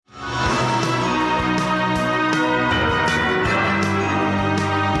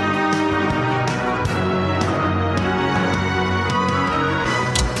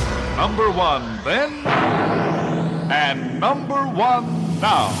one then, and number one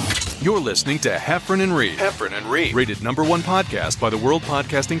now. You're listening to Heffron and Reed. Heffron and Reed. Rated #1 podcast by the World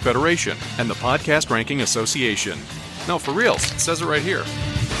Podcasting Federation and the Podcast Ranking Association. No, for real. It says it right here.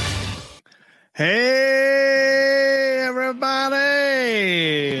 Hey, everybody.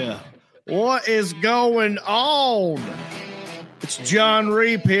 What is going on? It's John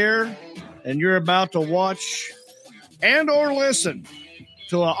Reep here, and you're about to watch and or listen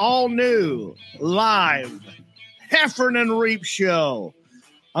to an all-new live Heffron and Reep show.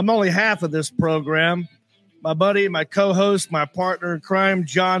 I'm only half of this program. My buddy, my co-host, my partner in crime,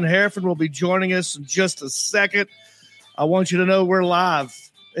 John Heffron, will be joining us in just a second. I want you to know we're live.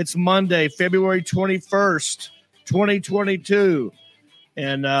 It's Monday, February 21st, 2022.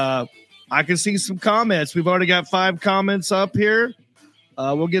 And I can see some comments. We've already got 5 comments up here.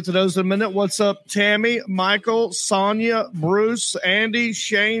 We'll get to those in a minute. What's up, Tammy, Michael, Sonia, Bruce, Andy,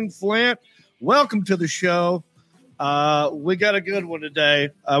 Shane, Flint? Welcome to the show. We got a good one today.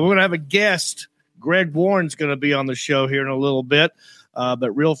 We're going to have a guest. Greg Warren's going to be on the show here in a little bit.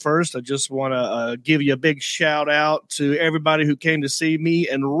 But real first, I just want to give you a big shout out to everybody who came to see me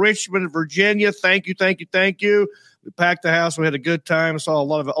in Richmond, Virginia. Thank you, thank you, thank you. We packed the house. We had a good time. Saw a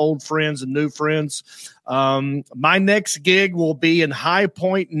lot of old friends and new friends. My next gig will be in High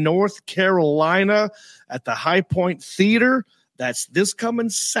Point, North Carolina at the High Point Theater. That's this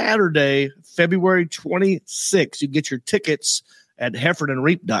coming Saturday, February 26th. You get your tickets at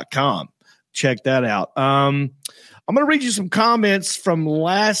heffernandreap.com. Check that out. I'm going to read you some comments from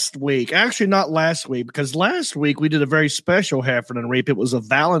last week. Actually, not last week, because last week we did a very special Heffron and Reap. It was a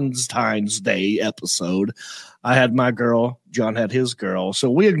Valentine's Day episode. I had my girl. John had his girl. So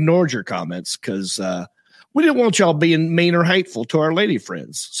we ignored your comments because we didn't want y'all being mean or hateful to our lady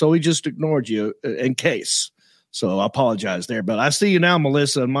friends. So we just ignored you in case. So I apologize there. But I see you now,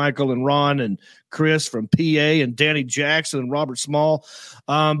 Melissa and Michael and Ron and Chris from PA and Danny Jackson and Robert Small.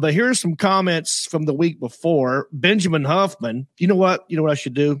 But here's some comments from the week before. Benjamin Huffman. You know what? You know what I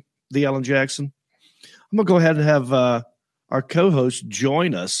should do, the Alan Jackson? I'm going to go ahead and have our co-host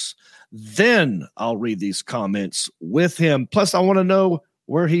join us. Then I'll read these comments with him. Plus, I want to know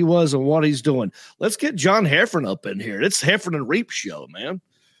where he was and what he's doing. Let's get John Heffron up in here. It's Heffron and Reap show, man.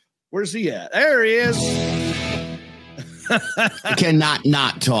 Where's he at? There he is. I cannot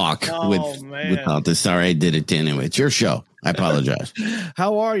not talk without this. Sorry, I did it anyway. It's your show. I apologize.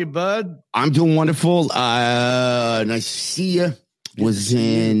 How are you, bud? I'm doing wonderful. Nice to see you. Was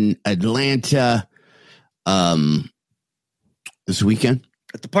in Atlanta this weekend.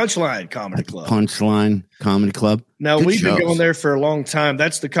 At the Punchline Comedy Club. Punchline Comedy Club. Now, Good we've shows. been going there for a long time.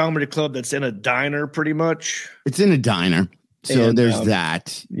 That's the comedy club that's in a diner, pretty much. It's in a diner. So And, there's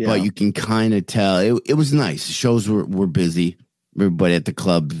that, yeah. but you can kind of tell it was nice. The shows were busy. Everybody at the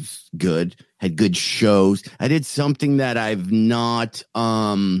club was good, had good shows. I did something that I've not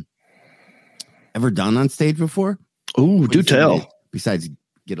ever done on stage before. Ooh, do tell. Besides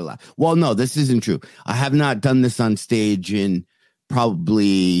get a laugh. Well, no, this isn't true. I have not done this on stage in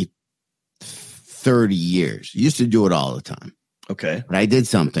probably 30 years. Used to do it all the time. Okay. But I did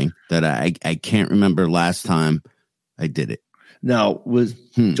something that I can't remember last time I did it. Now,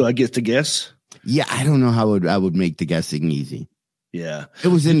 do I get to guess? Yeah, I don't know how I would make the guessing easy. Yeah. It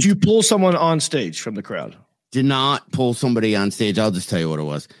was Did you pull someone on stage from the crowd? Did not pull somebody on stage. I'll just tell you what it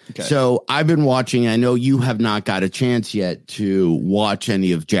was. Okay. So I've been watching. I know you have not got a chance yet to watch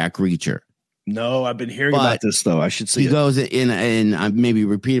any of Jack Reacher. No, I've been hearing about this, though. I should see He it. goes in, and I'm maybe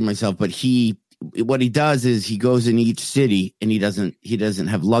repeating myself, but what he does is he goes in each city, and he doesn't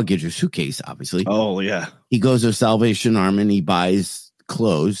have luggage or suitcase, obviously. Oh, yeah. He goes to Salvation Army and he buys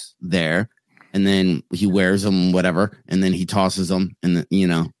clothes there, and then he wears them, whatever, and then he tosses them, and then he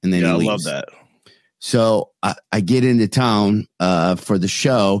leaves. I love that. So I get into town for the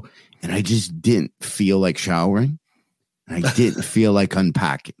show, and I just didn't feel like showering, and I didn't feel like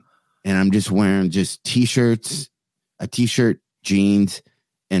unpacking, and I'm just wearing just t-shirts, a t-shirt, jeans,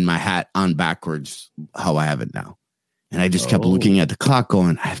 and my hat on backwards, how I have it now. And I just kept looking at the clock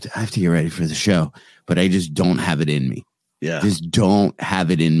going, I have to get ready for the show, but I just don't have it in me. Yeah. Just don't have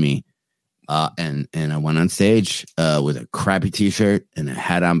it in me. And I went on stage with a crappy t-shirt and a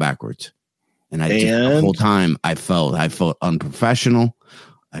hat on backwards. And the whole time I felt unprofessional.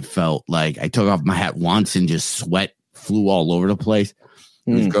 I felt like I took off my hat once and just sweat flew all over the place.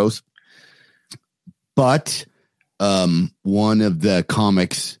 It was gross. But one of the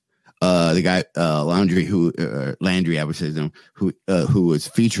comics, the guy Landry, I would say, who was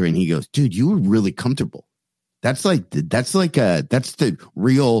featuring, he goes, "Dude, you were really comfortable. That's the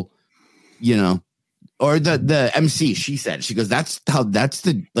real, or the MC. She goes, that's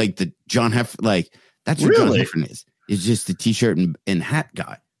the John Heffron, like that's what Really? John Heffron is. It's just the t-shirt and hat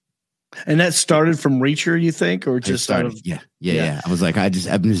guy. And that started from Reacher, you think, or just started? Yeah. I was like, I'm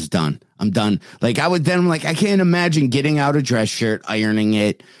just done. I'm done. Like I'm like, I can't imagine getting out a dress shirt, ironing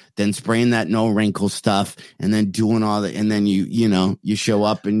it, then spraying that no wrinkle stuff, and then doing all that. And then you show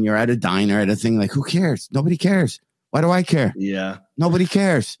up and you're at a diner at a thing. Like, who cares? Nobody cares. Why do I care? Yeah. Nobody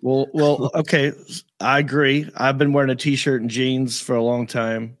cares. Well, okay. I agree. I've been wearing a t-shirt and jeans for a long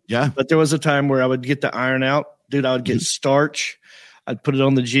time. Yeah. But there was a time where I would get the iron out. Dude, I would get starch. I'd put it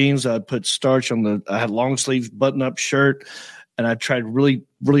on the jeans. I'd put starch on I had long sleeve button up shirt. And I tried really,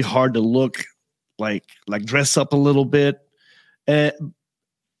 really hard to look like dress up a little bit.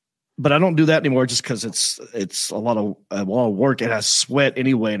 But I don't do that anymore just because it's a lot of work and I sweat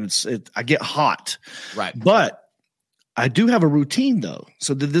anyway. And I get hot. Right. But I do have a routine though.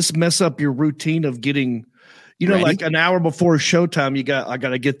 So did this mess up your routine of getting, ready? Like an hour before showtime, I got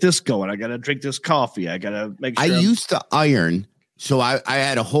to get this going. I got to drink this coffee. I got to make sure. I used to iron. So I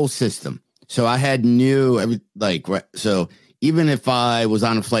had a whole system. So I had so even if I was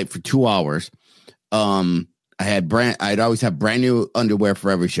on a flight for 2 hours, I'd always have brand new underwear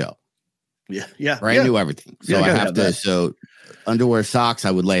for every show. Yeah. Brand new everything. So so underwear, socks,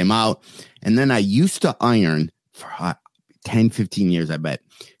 I would lay them out. And then I used to iron for 10, 15 years, I bet,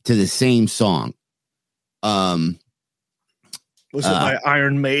 to the same song. Was it by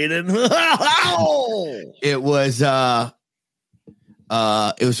Iron Maiden? It was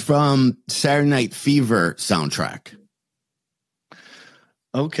from Saturday Night Fever soundtrack.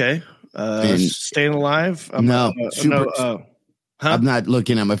 Okay. Staying Alive? I'm not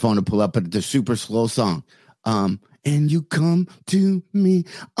looking at my phone to pull up, but it's a super slow song. And you come to me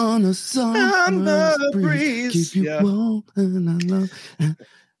on a summer breeze. Keep you warm and I love.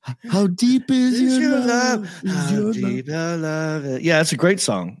 How deep is your love? How deep I love it. Yeah, it's a great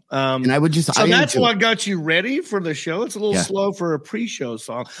song. And I would just. So that's what got you ready for the show. It's a little slow for a pre-show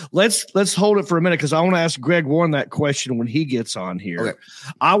song. Let's hold it for a minute because I want to ask Greg Warren that question when he gets on here. Okay.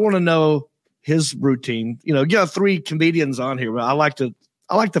 I want to know his routine. You got 3 comedians on here, but I like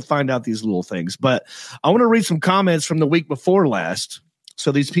to find out these little things. But I want to read some comments from the week before last,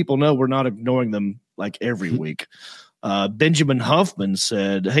 so these people know we're not ignoring them like every week. Benjamin Huffman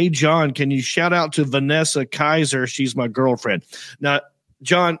said, "Hey, John, can you shout out to Vanessa Kaiser? She's my girlfriend." Now,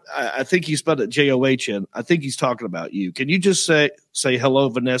 John, I think he spelled it John. I think he's talking about you. Can you just say hello,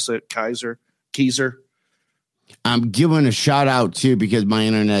 Vanessa Kaiser? I'm giving a shout out too because my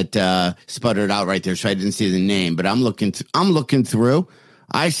internet sputtered out right there, so I didn't see the name. But I'm looking through.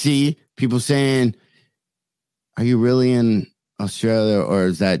 I see people saying, "Are you really in Australia, or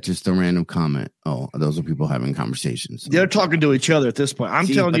is that just a random comment?" Oh, those are people having conversations. They're talking to each other at this point. I'm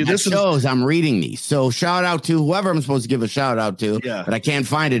telling you, this shows I'm reading these. So shout out to whoever I'm supposed to give a shout out to, but I can't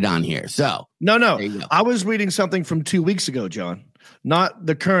find it on here. So no, I was reading something from 2 weeks ago, John, not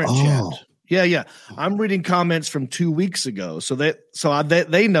the current chat. Yeah. I'm reading comments from 2 weeks ago, so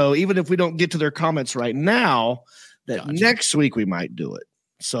they know even if we don't get to their comments right now, that next week we might do it.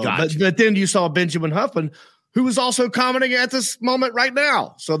 So, but then you saw Benjamin Huffman, who is also commenting at this moment right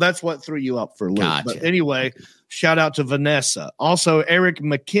now. So that's what threw you up for a loop. But anyway, shout out to Vanessa. Also, Eric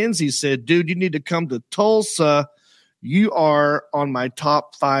McKenzie said, "Dude, you need to come to Tulsa. You are on my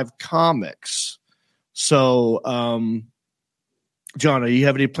top 5 comics." So, John, do you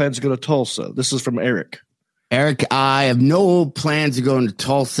have any plans to go to Tulsa? This is from Eric. Eric, I have no plans to go into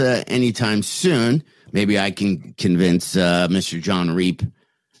Tulsa anytime soon. Maybe I can convince Mr. John Reap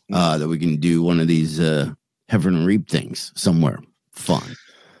that we can do one of these Heffron and Reap things somewhere fun.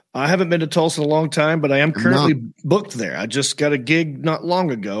 I haven't been to Tulsa in a long time, but I am currently booked there. I just got a gig not long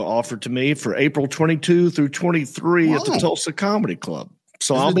ago offered to me for April 22 through 23 at the Tulsa Comedy Club.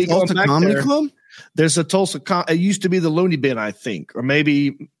 So I'll be going back there. Club? There's a Tulsa. It used to be the Looney Bin, I think, or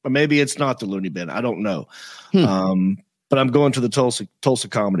maybe it's not the Looney Bin. I don't know. But I'm going to the Tulsa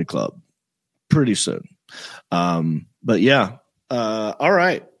Comedy Club pretty soon. But yeah. All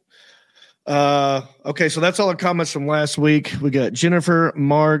right. Okay, so that's all the comments from last week. We got Jennifer,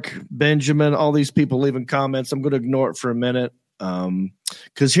 Mark, Benjamin, all these people leaving comments. I'm going to ignore it for a minute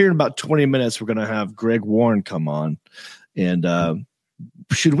because here in about 20 minutes, we're going to have Greg Warren come on. And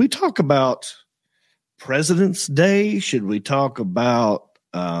should we talk about President's Day? Should we talk about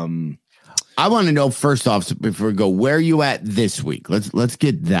I want to know first off before we go, where are you at this week? Let's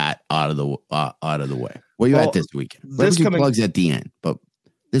get that out of the way. Where are you at this weekend? This plugs at the end, but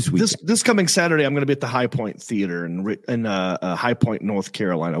this week, this coming Saturday, I'm going to be at the High Point Theater in High Point, North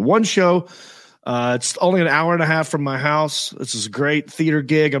Carolina. One show, It's only an hour and a half from my house. This is a great theater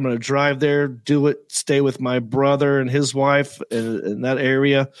gig. I'm going to drive there, do it, stay with my brother and his wife in that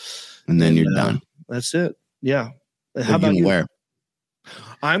area. And then you're done. That's it. Yeah. How about you? Where?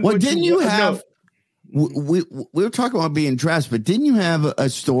 Didn't you have? No. We were talking about being dressed, but didn't you have a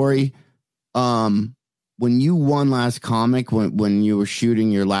story? When you won last comic, when you were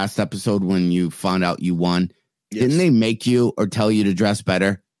shooting your last episode, when you found out you won, didn't they make you or tell you to dress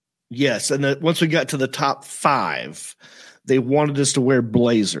better? Yes, and once we got to the top 5, they wanted us to wear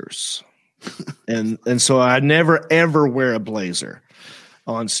blazers, and so I never ever wear a blazer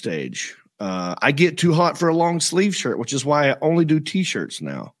on stage. I get too hot for a long sleeve shirt, which is why I only do t-shirts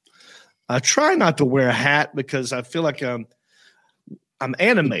now. I try not to wear a hat because I feel like I'm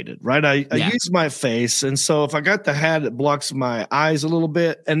animated, right? I use my face, and so if I got the hat, it blocks my eyes a little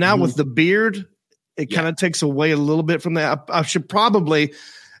bit. And now with the beard, it kind of takes away a little bit from that. I should probably.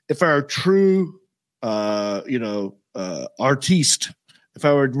 If I were a true, artiste, if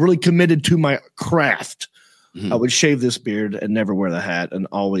I were really committed to my craft, I would shave this beard and never wear the hat and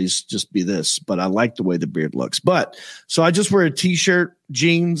always just be this. But I like the way the beard looks. So I just wear a t-shirt,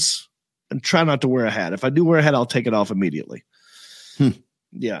 jeans, and try not to wear a hat. If I do wear a hat, I'll take it off immediately.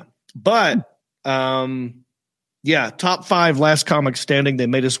 Yeah. But, top 5 last comic standing. They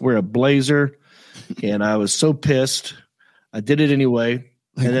made us wear a blazer, and I was so pissed. I did it anyway.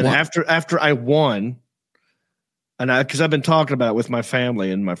 And then after I won, and because I've been talking about it with my family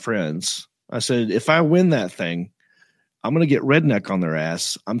and my friends, I said, if I win that thing, I'm going to get redneck on their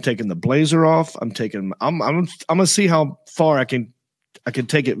ass. I'm taking the blazer off. I'm going to see how far I can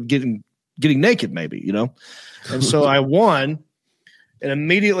take it getting naked, maybe, And so I won, and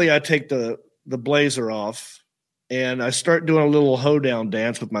immediately I take the blazer off, and I start doing a little hoedown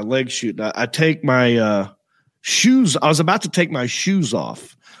dance with my legs shooting. I take my shoes. I was about to take my shoes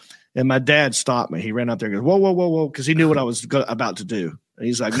off, and my dad stopped me. He ran out there and goes, whoa, whoa, whoa, whoa, because he knew what I was about to do. And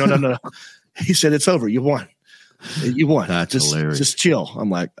he's like, no. He said, it's over. You won. You won. That's hilarious. Just chill.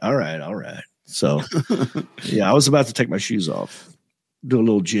 I'm like, all right. So, I was about to take my shoes off, do a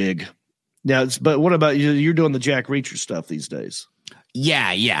little jig. Now, but what about you? You're doing the Jack Reacher stuff these days.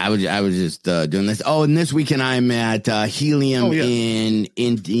 Yeah. I was just doing this. Oh, and this weekend I'm at Helium in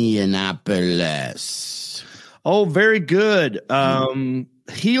Indianapolis. Oh, very good.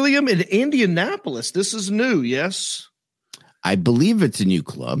 Helium in Indianapolis. This is new, yes? I believe it's a new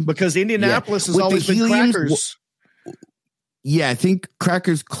club. Because Indianapolis has always been Crackers. I think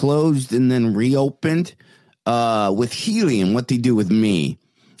Crackers closed and then reopened. With Helium, what they do with me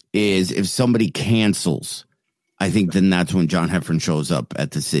is if somebody cancels, I think then that's when John Heffron shows up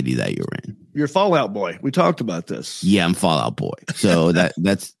at the city that you're in. You're Fallout Boy. We talked about this. Yeah, I'm Fallout Boy. So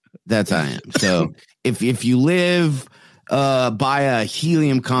that's I am. So if you live by a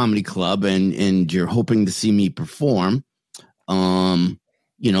Helium comedy club and you're hoping to see me perform,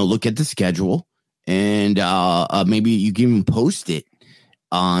 look at the schedule and maybe you can even post it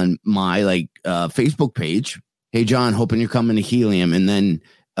on my Facebook page. Hey John, hoping you're coming to Helium, and then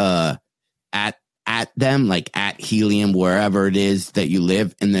at them, at Helium, wherever it is that you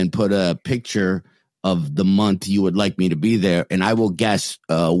live, and then put a picture of the month you would like me to be there, and I will guess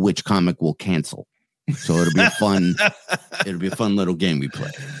which comic will cancel. So it'll be a fun little game we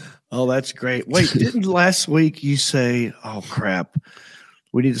play. Oh, that's great. Wait, didn't last week you say, oh crap,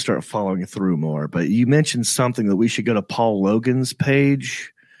 we need to start following through more, but you mentioned something that we should go to Paul Logan's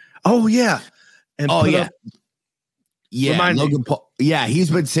page. Oh yeah. And Logan Paul. Yeah,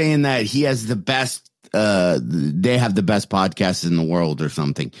 he's been saying that he has the best they have the best podcast in the world or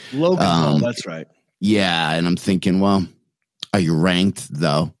something. Logan Paul, that's right. Yeah, and I'm thinking, well, are you ranked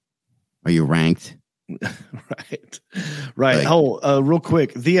though? Are you ranked? Right. Real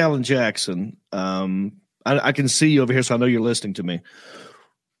quick, the Alan Jackson. I can see you over here, so I know you're listening to me.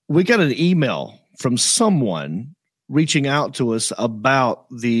 We got an email from someone reaching out to us about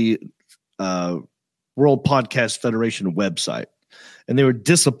the World Podcast Federation website, and they were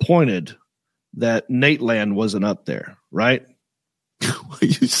disappointed that Nateland wasn't up there. Right? Are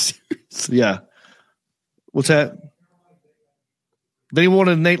you serious? Yeah. What's that? They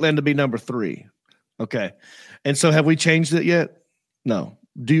wanted Nateland to be number 3. Okay. And so have we changed it yet? No.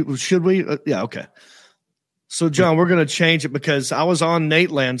 Should we? Yeah. Okay. So John, we're going to change it because I was on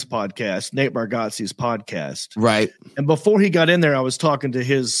Nateland's podcast, Nate Bargatze's podcast. Right. And before he got in there, I was talking to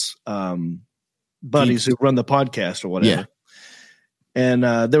his buddies who run the podcast or whatever. Yeah. And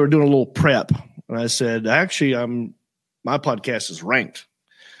they were doing a little prep. And I said, actually, my podcast is ranked.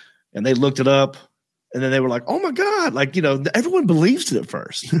 And they looked it up. And then they were like, oh my God, everyone believes it at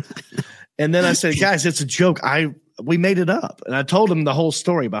first. And then I said, guys, it's a joke. we made it up. And I told them the whole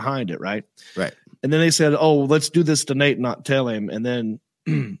story behind it, right? Right. And then they said, oh, let's do this to Nate and not tell him. And then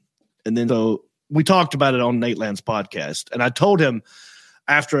so we talked about it on Nate Land's podcast. And I told him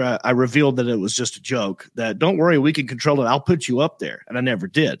after I revealed that it was just a joke that don't worry, we can control it. I'll put you up there. And I never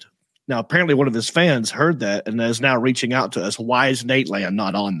did. Now, apparently one of his fans heard that and is now reaching out to us. Why is Nate Land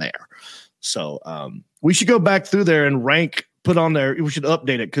not on there? So we should go back through there and put on there. We should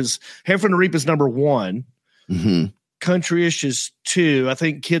update it because Heifer and Reap is number 1. Mm-hmm. Country-ish is 2. I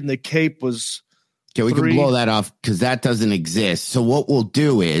think Kid in the Cape was Okay, we 3. can blow that off because that doesn't exist. So what we'll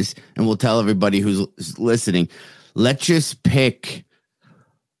do is, and we'll tell everybody who's listening, let's just pick.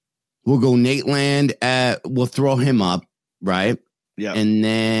 We'll go Nate Land. We'll throw him up, right? Yeah. And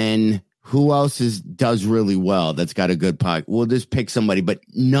then who else does really well that's got a good podcast? We'll just pick somebody, but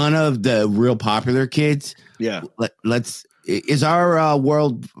none of the real popular kids. Yeah. Is our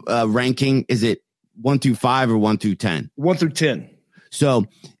world ranking, is it 1 through 5 or 1 through 10? 1 through 10. So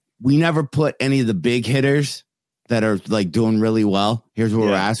we never put any of the big hitters that are like doing really well. Here's where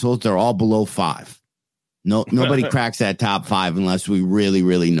we're assholes. They're all below 5. Nobody cracks that top 5 unless we really,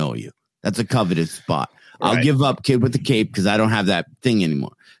 really know you. That's a coveted spot. Right. I'll give up Kid with the Cape because I don't have that thing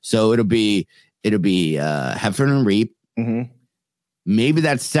anymore. So it'll be Heifer and Reap. Mm-hmm. Maybe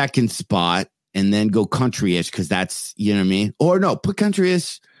that second spot, and then go Country-ish because that's, you know what I mean? Or no, put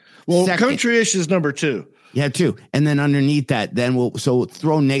Country-ish. Well, second. Country-ish is number 2. Yeah, 2. And then underneath that, then we'll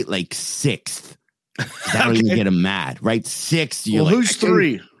throw Nate like 6th. That'll even get him mad, right? 6th. Well, who's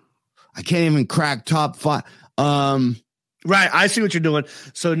 3? I can't even crack top 5. Right, I see what you're doing.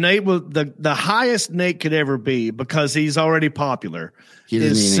 So Nate will the highest Nate could ever be because he's already popular.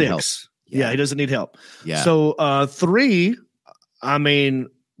 Is 6. Yeah, he doesn't need help. Yeah. So 3, I mean,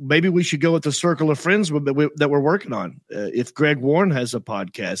 maybe we should go with the circle of friends that we're working on. If Greg Warren has a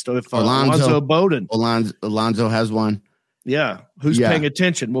podcast, or if Alonzo Bowden, Alonzo has one. Yeah, who's paying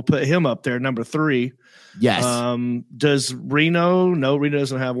attention? We'll put him up there, number 3. Yes. Does Reno? No, Reno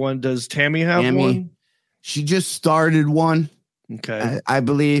doesn't have one. Does Tammy have one? She just started one. Okay. I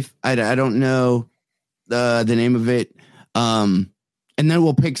believe. I don't know the name of it. And then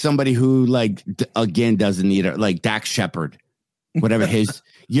we'll pick somebody who, like, again, doesn't need it, like Dax Shepard, whatever his,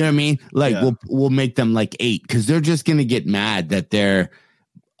 you know what I mean? Like, we'll make them like 8 because they're just going to get mad that they're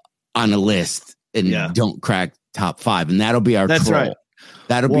on a list and don't crack top 5. And that'll be our troll. Right.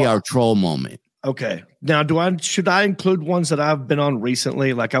 That'll be our troll moment. Okay. Now, should I include ones that I've been on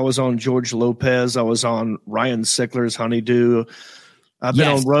recently? Like I was on George Lopez. I was on Ryan Sickler's Honeydew. I've been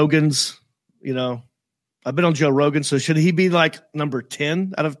on Rogan's, I've been on Joe Rogan. So should he be like number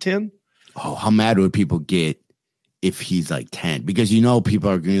 10 out of 10? Oh, how mad would people get if he's like 10? Because people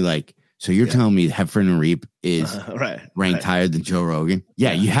are going to be like, so you're telling me Heifer and Reap is ranked higher than Joe Rogan?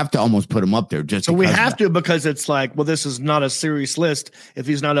 Yeah, you have to almost put him up there. So we have to, because it's like, well, this is not a serious list if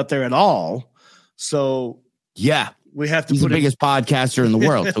he's not up there at all. So we have to. He's the biggest podcaster in the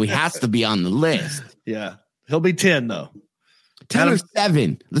world, so he has to be on the list. Yeah, he'll be 10 though. 10 or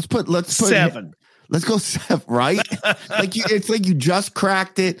 7. Let's put 7. Let's go 7. Right? It's like you just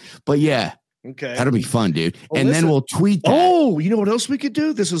cracked it, but yeah. Okay, that'll be fun, dude. Well, then we'll tweet that. Oh, you know what else we could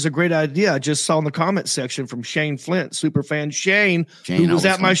do? This is a great idea. I just saw in the comment section from Shane Flint, super fan Shane who was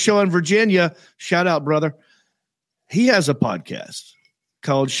at my show in Virginia. Shout out, brother. He has a podcast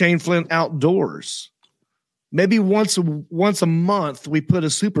called Shane Flint Outdoors. Maybe once a month we put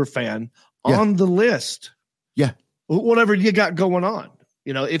a super fan on the list. Yeah, whatever you got going on,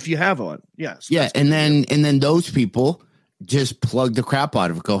 if you have one. Yes. Yeah, and then those people just plug the crap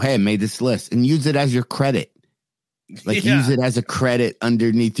out of it. Go, hey, I made this list, and use it as your credit. Like use it as a credit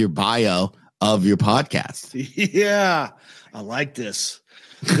underneath your bio of your podcast. Yeah, I like this.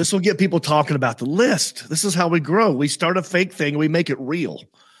 This will get people talking about the list. This is how we grow. We start a fake thing, we make it real.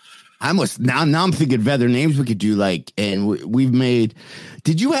 Now I'm thinking of other names we could do, and we've made.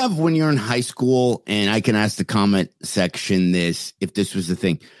 Did you have, when you're in high school, and I can ask the comment section this, if this was the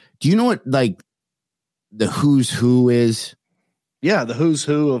thing, do you know what, like, the who's who is? Yeah, the who's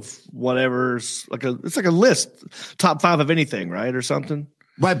who of whatever's it's like a list, top 5 of anything, right? Or something.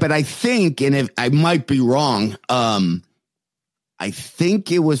 Right. But I think, and if I might be wrong, I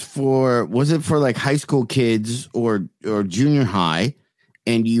think it was for like high school kids or junior high,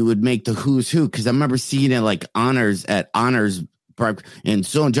 and you would make the who's who. Cause I remember seeing it like honors and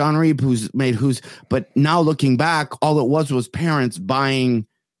so John Reap, who's made but now looking back, all it was parents buying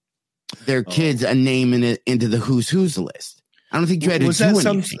their kids a name into the who's list. I don't think you had to do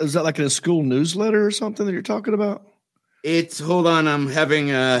anything. Is that like in a school newsletter or something that you're talking about? Hold on, I'm having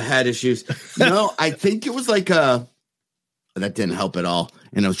head issues. No, I think it was like That didn't help at all.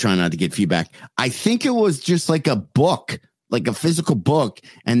 And I was trying not to get feedback. I think it was just like a book, like a physical book.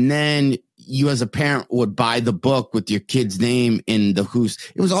 And then you as a parent would buy the book with your kid's name in the who's.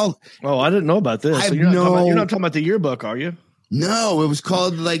 It was all. Oh, I didn't know about this. So you're not talking about the yearbook, are you? No, it was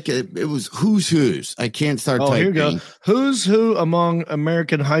called it was Who's. I can't start typing. Here you go. Who's who among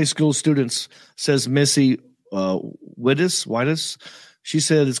American high school students, says Missy Whittis. She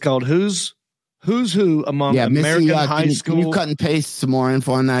said it's called Who's Who among American Missy, high school. Can you cut and paste some more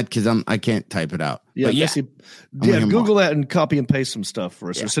info on that? Because I can't type it out. Yeah, Missy, Google that and copy and paste some stuff for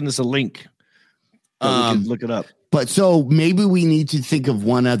us, or send us a link. We can look it up. But so maybe we need to think of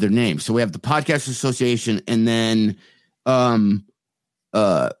one other name. So we have the Podcast Association, and then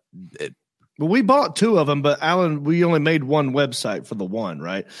well, we bought two of them, but Alan, we only made one website for the one,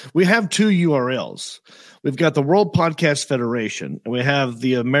 right? We have two URLs. We've got the World Podcast Federation, and we have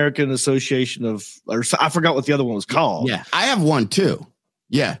the American Association of, or I forgot what the other one was called. Yeah, I have one too.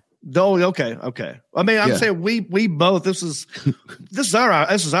 Yeah. Oh, okay. I mean, I'm saying we both. This is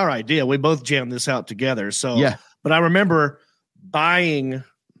our idea. We both jammed this out together. So yeah. But I remember buying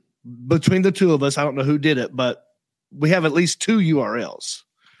between the two of us. I don't know who did it, but we have at least two URLs.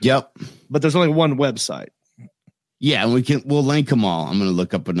 Yep. But there's only one website. Yeah, and we'll link them all. I'm going to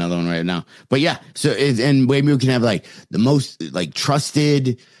look up another one right now. But yeah, so and maybe we can have like the most like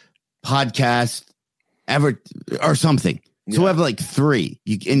trusted podcast ever or something. So we'll have like three.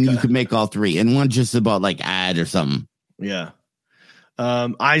 You could make all three, and one just about like ad or something. Yeah.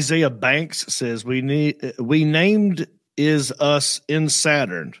 Isaiah Banks says we named Is Us in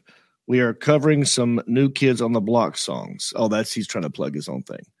Saturn. We are covering some New Kids on the Block songs. Oh, he's trying to plug his own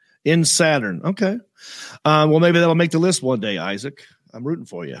thing. In Saturn. Okay. Well, maybe that'll make the list one day, Isaac. I'm rooting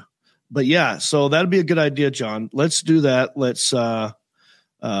for you. But yeah, so that'd be a good idea, John. Let's do that. Let's work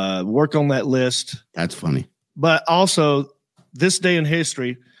on that list. That's funny. But also, this day in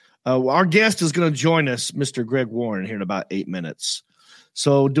history, our guest is going to join us, Mr. Greg Warren, here in about 8 minutes.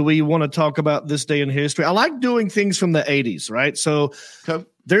 So do we want to talk about this day in history? I like doing things from the 80s, right? So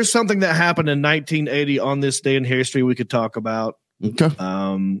there's something that happened in 1980 on this day in history we could talk about. Okay.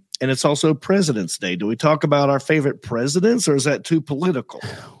 And it's also President's Day. Do we talk about our favorite presidents, or is that too political?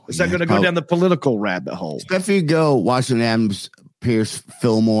 Is that going to go down the political rabbit hole? Especially if you go Washington Adams, Pierce,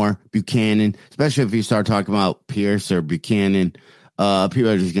 Fillmore, Buchanan, especially if you start talking about Pierce or Buchanan, people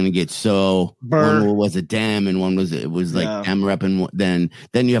are just going to get so one was a Dem and one was like Dem rep, and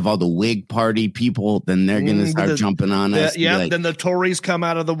then you have all the Whig Party people. Then they're going to start jumping on us. Yeah, like, then the Tories come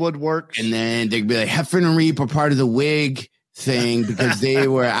out of the woodwork, and then they'd be like Heffron and Reap are part of the Whig thing because they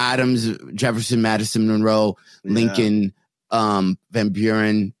were Adams, Jefferson, Madison, Monroe, Lincoln, Van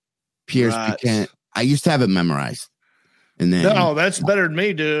Buren, Pierce, Buchanan. I used to have it memorized. And then no, that's better than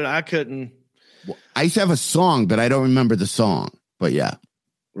me, dude. I couldn't. I used to have a song, but I don't remember the song. But yeah.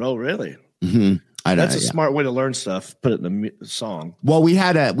 Oh, really? Mm-hmm. That's a smart way to learn stuff. Put it in the song. Well, we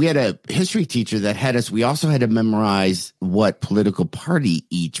had a history teacher that had us. We also had to memorize what political party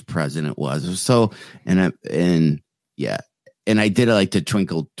each president was. So and I did it like the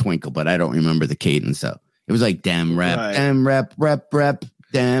Twinkle Twinkle, but I don't remember the cadence. So it was like Dem rep, Dem rep,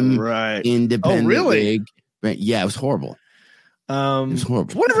 Dem independent. Oh, really? Whig. Yeah, it was horrible.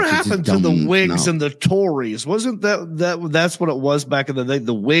 Whatever happened to the Whigs and the Tories? Wasn't that's what it was back in the day?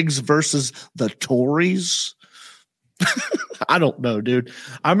 The Whigs versus the Tories? I don't know, dude.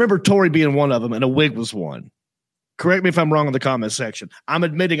 I remember Tory being one of them, and a Whig was one. Correct me if I'm wrong in the comment section. I'm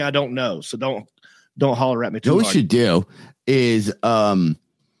admitting I don't know, so don't holler at me too hard. What we should do is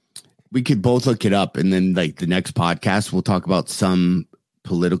we could both look it up, and then like the next podcast we'll talk about some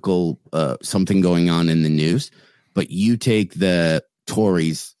political something going on in the news. But you take the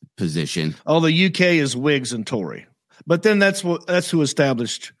Tories position. Oh, the UK is Whigs and Tory. But then that's who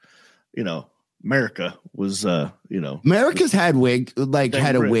established, America was, America's had Whig,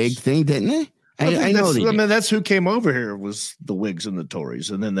 had a Whig thing, didn't it? I know. That's who came over here was the Whigs and the Tories.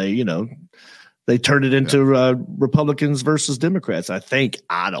 And then they turned it into Republicans versus Democrats. I think.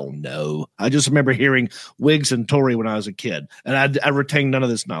 I don't know. I just remember hearing Whigs and Tory when I was a kid. And I retained none of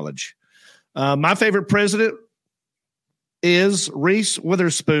this knowledge. My favorite president is Reese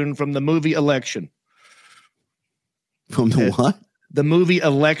Witherspoon from the movie Election. From the what? The movie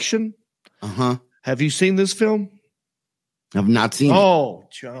Election. Uh-huh. Have you seen this film? I've not seen it. Oh,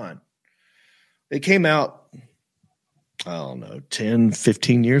 John. It came out, I don't know, 10,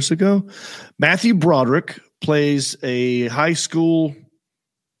 15 years ago. Matthew Broderick plays a high school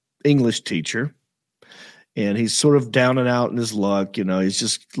English teacher, and he's sort of down and out in his luck.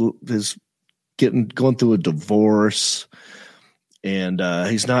 He's going through a divorce, and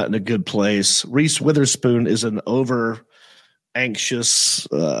he's not in a good place. Reese Witherspoon is an anxious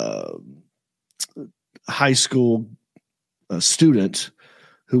high school student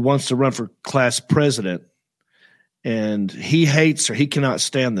who wants to run for class president, and he hates her. He cannot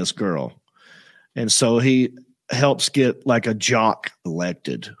stand this girl. And so he helps get like a jock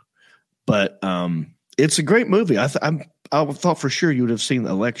elected. But it's a great movie. I thought for sure you would have seen The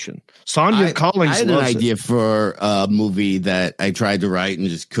Election. Sonia Collins. I had an idea for a movie that I tried to write and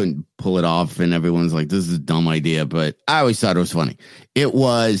just couldn't pull it off. And everyone's like, this is a dumb idea. But I always thought it was funny. It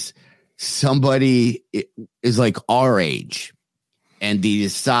was somebody is like our age, and they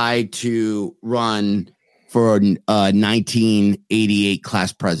decide to run for a 1988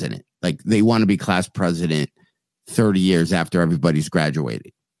 class president. Like they want to be class president 30 years after everybody's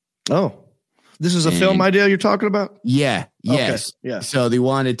graduated. Oh, this is a film idea you're talking about? Yeah. Yes. Okay, yeah. So they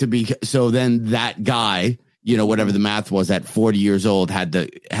wanted to be. So then that guy, whatever the math was, at 40 years old,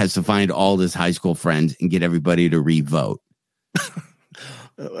 has to find all his high school friends and get everybody to re-vote.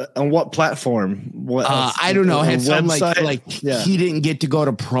 On what platform? What I don't know. Had some he didn't get to go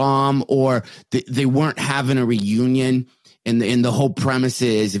to prom, or they weren't having a reunion. And the whole premise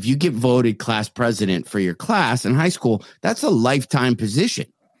is, if you get voted class president for your class in high school, that's a lifetime position.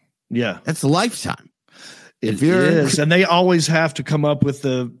 Yeah, that's a lifetime. It is, and they always have to come up with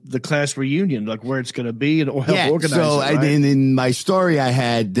the class reunion, like where it's going to be, and help organize it. Right? In my story, I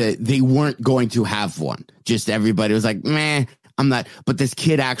had that they weren't going to have one. Just everybody was like, "Meh, I'm not." But this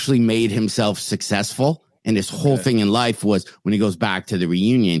kid actually made himself successful, and his whole thing in life was when he goes back to the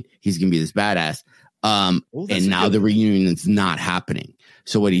reunion, he's going to be this badass. And now the reunion is not happening.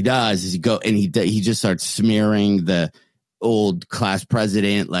 So what he does is he just starts smearing the old class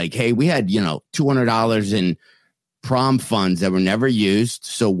president, like, hey, we had, $200 in prom funds that were never used.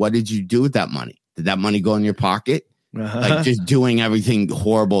 So what did you do with that money? Did that money go in your pocket? Like just doing everything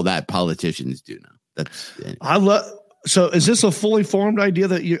horrible that politicians do now. So is this a fully formed idea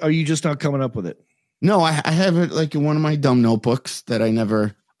are you just not coming up with it? No, I have it like in one of my dumb notebooks that I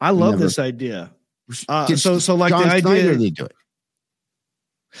love this idea. So like John the idea Snyder, they do it.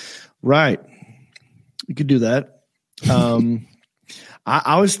 Right. You could do that.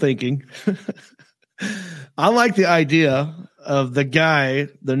 I was thinking, I like the idea of the guy,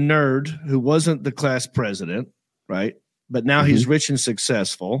 the nerd who wasn't the class president, right? But now he's rich and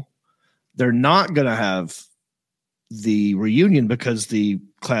successful. They're not going to have the reunion because the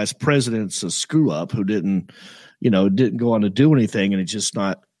class president's a screw up who didn't go on to do anything, and he just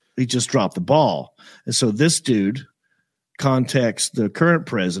dropped the ball. And so this dude contacts the current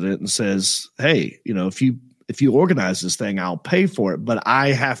president and says, hey, if you organize this thing, I'll pay for it, but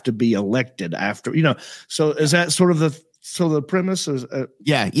I have to be elected after, So is that sort of the premise?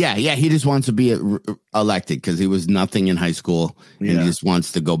 Yeah. He just wants to be elected because he was nothing in high school, and he just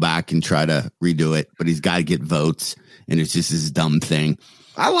wants to go back and try to redo it, but he's got to get votes, and it's just this dumb thing.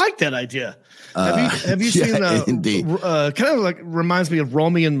 I like that idea. Have you seen kind of like reminds me of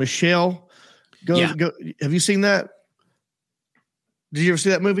Romeo and Michelle? Go. Have you seen that? Did you ever see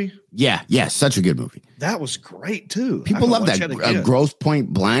that movie? Yeah, such a good movie. That was great too. People love that. Gross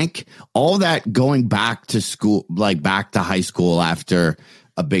Point Blank, all that going back to school, like back to high school after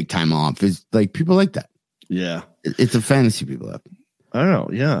a big time off, is like people like that. Yeah, it's a fantasy people have. I don't know.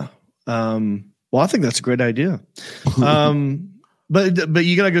 Yeah. Well, I think that's a great idea. But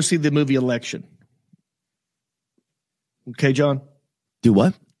you gotta go see the movie Election. Okay, John. Do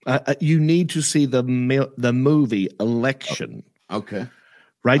what? You need to see the movie Election. Okay.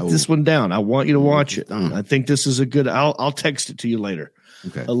 Write this one down. I want you to watch it. I think this is a good. I'll text it to you later.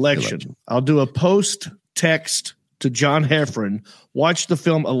 Okay. Election. I'll do a post text to John Heffron. Watch the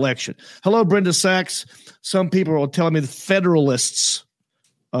film Election. Hello, Brenda Sachs. Some people are telling me the Federalists.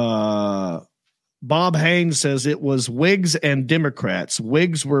 Bob Haynes says it was Whigs and Democrats.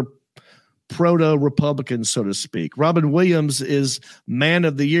 Whigs were proto-Republicans, so to speak. Robin Williams is Man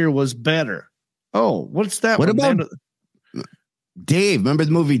of the Year was better. Oh, what's that? What about Dave? Remember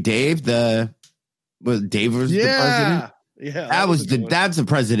the movie Dave? Dave was the president? Yeah. That's the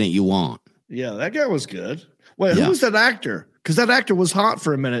president you want. Yeah, that guy was good. Wait, who was that actor? Because that actor was hot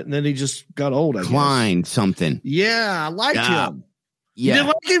for a minute, and then he just got old. Klein something. Yeah, I liked him. Yeah. You didn't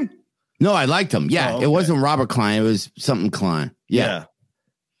like him? No, I liked him. Yeah, It wasn't Robert Klein. It was something Klein. Yeah.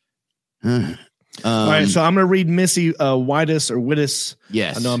 All right, so I'm going to read Missy Wittis.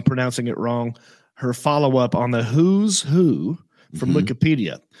 Yes. I know I'm pronouncing it wrong. Her follow-up on the Who's Who from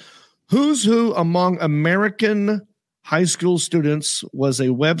Wikipedia. Who's Who Among American High School Students was a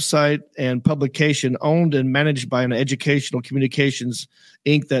website and publication owned and managed by an Educational Communications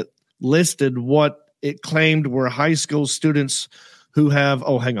Inc. that listed what it claimed were high school students who have –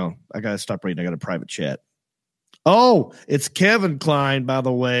 oh, hang on. I got to stop reading. I got a private chat. Oh, it's Kevin Klein, by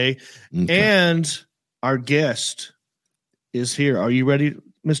the way. Okay. And our guest is here. Are you ready,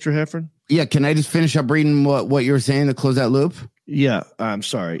 Mr. Heffron? Yeah. Can I just finish up reading what you were saying to close that loop? Yeah. I'm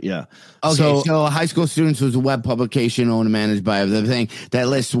sorry. Yeah. Okay. So High School Students was a web publication owned and managed by the thing that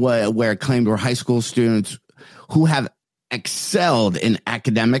lists where it claimed were high school students who have excelled in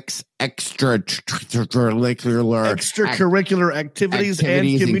academics, extracurricular activities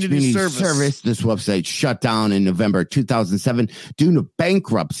and community service. This website shut down in November 2007 due to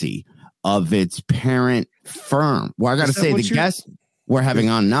bankruptcy of its parent firm. Well, I got to say, the guest we're having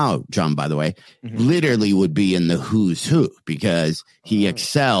on now, John, by the way, literally would be in the who's who because he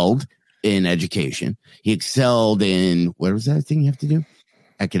excelled in education. He excelled in, what was that thing you have to do?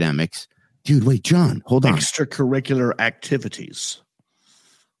 Academics. Dude, wait, John, hold on. Extracurricular activities.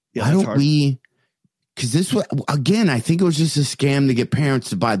 Yeah, why don't we? Because this was, again, I think it was just a scam to get parents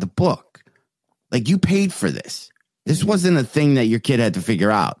to buy the book. Like, you paid for this. This wasn't a thing that your kid had to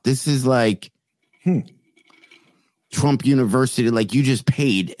figure out. This is like Trump University, like you just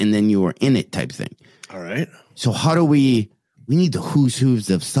paid and then you were in it type thing. All right. So how do we need the who's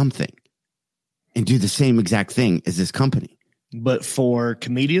who's of something and do the same exact thing as this company. But for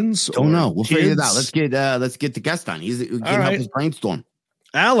comedians? Don't know. We'll figure it out. Let's get the guest on. He can help us brainstorm.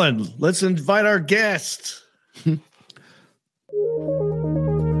 Alan, let's invite our guest.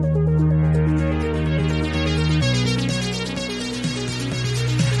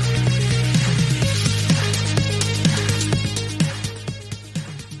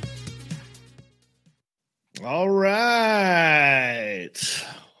 All right.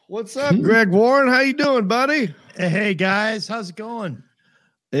 What's up, Greg Warren? How you doing, buddy? Hey, guys. How's it going?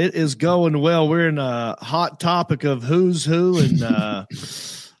 It is going well. We're in a hot topic of who's who and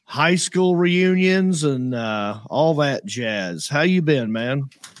high school reunions and all that jazz. How you been, man?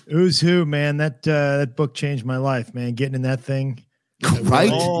 Who's who, man? That book changed my life, man. Getting in that thing. Right?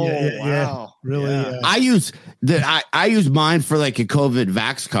 Oh, yeah, really. Yeah. I use mine for like a COVID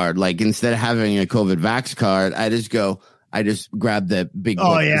vax card. Like instead of having a COVID vax card, I just grab the big book.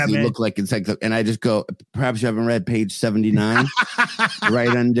 Oh yeah, man. Look like it's like, and I just go. Perhaps you haven't read page 79, right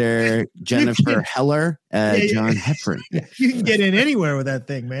under Jennifer Heller, John Heffron. You can get in anywhere with that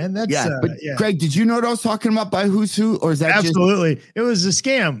thing, man. That's But Greg, did you know what I was talking about by who's who, or is that absolutely? It was a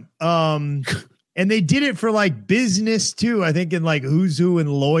scam. And they did it for like business too. I think in like who's who and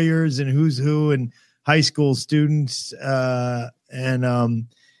lawyers and who's who and high school students. Wow,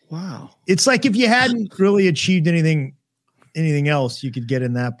 it's like if you hadn't really achieved anything else, you could get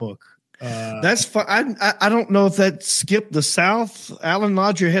in that book. That's fine. I don't know if that skipped the South. Alan,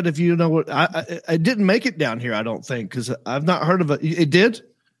 nod your head if you know what. I didn't make it down here, I don't think, because I've not heard of it. It did?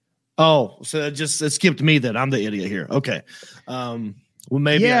 Oh, so it skipped me then. I'm the idiot here. Okay. Well,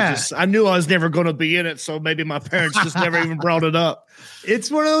 maybe I knew I was never going to be in it, so maybe my parents just never even brought it up. It's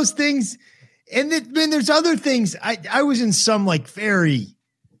one of those things. And then there's other things. I was in some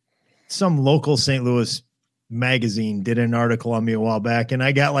local St. Louis magazine did an article on me a while back, and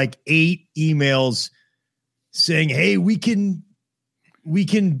I got like 8 emails saying, hey, we can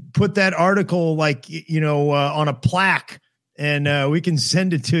put that article on a plaque and we can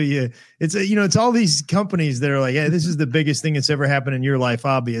send it to you. It's it's all these companies that are like, hey, this is the biggest thing that's ever happened in your life,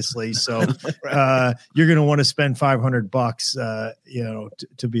 obviously. So you're going to want to spend $500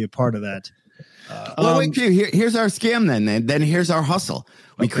 to be a part of that. Wait, here's our scam then here's our hustle.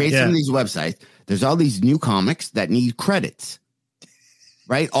 We create some of these websites. There's all these new comics that need credits,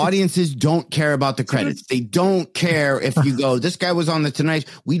 right? Audiences don't care about the credits. They don't care if you go, this guy was on the Tonight.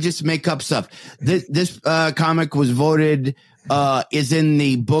 We just make up stuff. This comic was voted, is in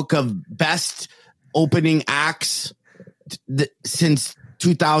the book of best opening acts since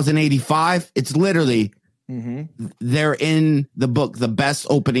 2085. It's literally, they're in the book, the best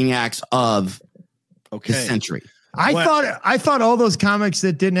opening acts of the century. I thought all those comics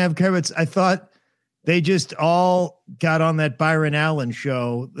that didn't have credits, I thought they just all got on that Byron Allen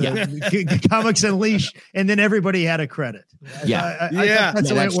show, Comics Unleashed, and then everybody had a credit. Yeah. That's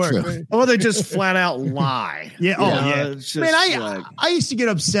the way it worked. True. Or they just flat out lie. Yeah. Oh, yeah. Man, I used to get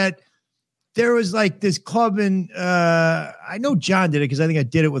upset. There was like this club in, I know John did it because I think I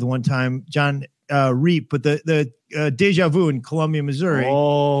did it with one time, John Reap, but the Deja Vu in Columbia, Missouri.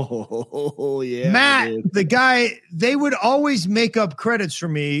 Oh, yeah. Matt, the guy, they would always make up credits for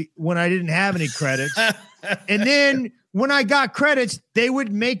me when I didn't have any credits. And then when I got credits, they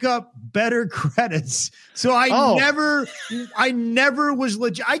would make up better credits. So I never was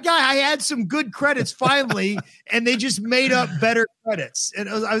legit. I had some good credits finally, and they just made up better credits. And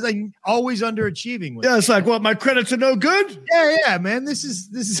I was like always underachieving. Yeah, it's like, what? My credits are no good. Yeah, man. This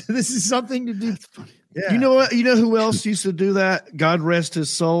is something to do. Yeah. You know what? You know who else used to do that? God rest his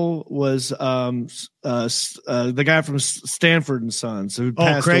soul. Was the guy from Stanford and Sons who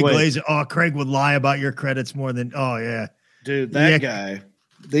passed Craig away. Glazer. Oh, Craig would lie about your credits more than. Oh yeah, dude, that guy.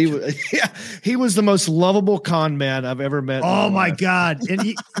 He was the most lovable con man I've ever met. Oh my God. And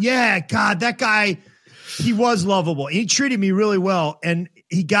that guy, he was lovable. He treated me really well. And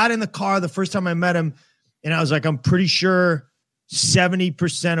he got in the car the first time I met him. And I was like, I'm pretty sure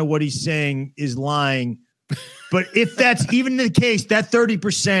 70% of what he's saying is lying. But if that's even the case, that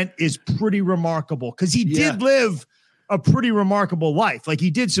 30% is pretty remarkable because he did live a pretty remarkable life. Like he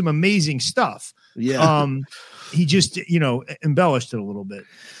did some amazing stuff. Yeah. He just, embellished it a little bit.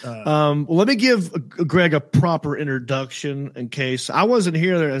 Well, let me give Greg a proper introduction in case I wasn't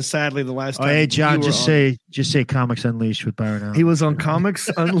here there. And sadly, the last time. Hey, John, just say Comics Unleashed with Byron Allen. He was on Comics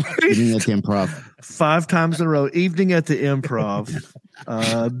Unleashed. Evening at the Improv. 5 times in a row. Evening at the Improv.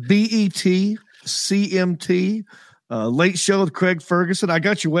 BET, CMT, Late Show with Craig Ferguson. I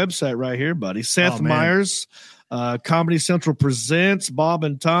got your website right here, buddy. Seth Meyers, Comedy Central Presents, Bob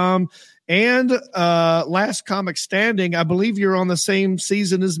and Tom. And Last Comic Standing, I believe you're on the same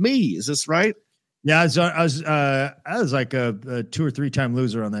season as me. Is this right? Yeah, I was like a 2 or 3 time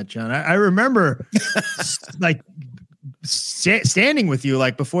loser on that, John. I remember like standing with you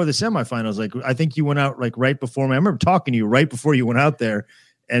like before the semifinals. Like I think you went out like right before me. I remember talking to you right before you went out there,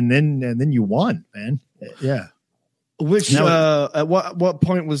 and then you won, man. Yeah. Which at what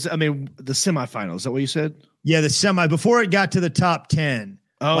point was the semifinals? Is that what you said? Yeah, the before it got to the top 10.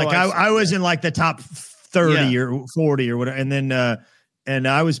 Oh, like I was in like the top 30 or 40 or whatever. And then, and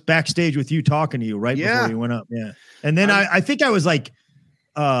I was backstage with you talking to you right before you went up. Yeah. And then I think I was like,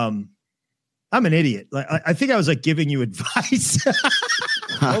 I'm an idiot. Like, I think I was like giving you advice.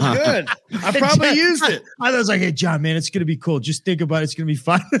 Oh, good. I probably used it. I was like, hey, John, man, it's going to be cool. Just think about it. It's going to be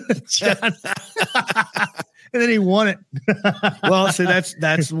fun. John. And then he won it. Well, see, that's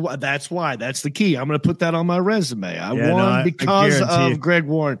why. That's the key. I'm going to put that on my resume. I won because of Greg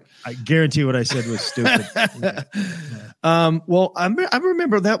Warren. I guarantee what I said was stupid. Well, I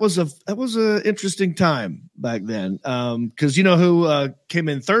remember that was a interesting time back then. Because you know who came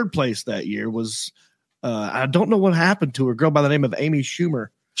in 3rd place that year was I don't know what happened to her, a girl by the name of Amy Schumer.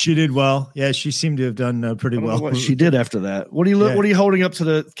 She did well. Yeah, she seemed to have done pretty well. What she did after that. What are you holding up to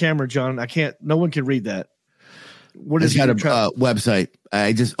the camera, John? I can't. No one can read that. What is got a website?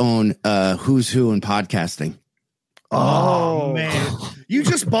 I just own Who's Who in podcasting. Oh man, you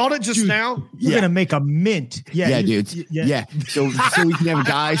just bought it just now? You're gonna make a mint. Yeah, dudes. Yeah. So we can have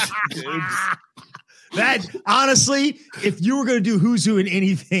guys. That honestly, if you were gonna do Who's Who in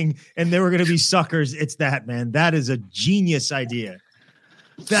anything and there were gonna be suckers, it's that, man. That is a genius idea.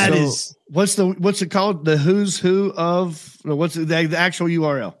 What's it called? The Who's Who of what's the actual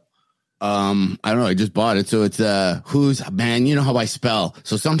URL? I don't know. I just bought it. So it's man, you know how I spell.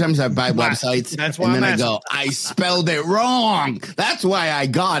 So sometimes I buy websites and then I go, I spelled it wrong. That's why I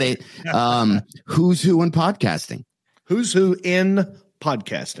got it. Who's Who in podcasting. Who's Who in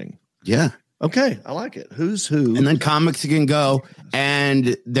podcasting. Yeah. Okay. I like it. Who's Who. And then comics can go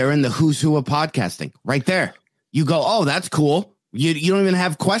and they're in the Who's Who of podcasting right there. You go, oh, that's cool. You don't even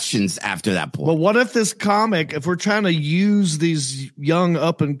have questions after that point. Well, what if this comic, if we're trying to use these young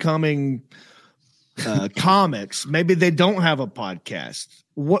up and coming comics, maybe they don't have a podcast.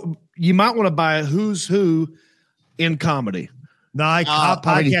 What you might want to buy a Who's Who in comedy. No,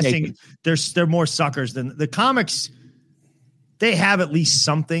 podcasting. They're more suckers than the comics. They have at least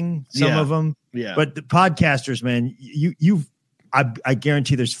something. Some of them, But the podcasters, man, I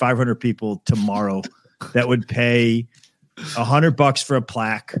guarantee there's 500 people tomorrow that would pay $100 for a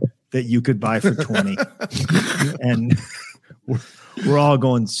plaque that you could buy for 20. And we're all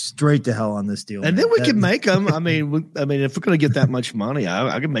going straight to hell on this deal. And then we can make them. I mean, if we're going to get that much money,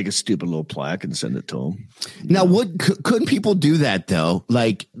 I can make a stupid little plaque and send it to them. Now, couldn't people do that though?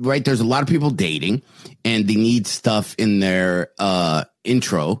 Like, right. There's a lot of people dating and they need stuff in their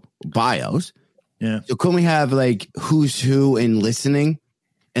intro bios. Yeah. So couldn't we have like Who's Who in listening?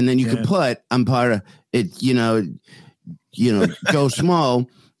 And then you could put, I'm part of it, Joe Schmo,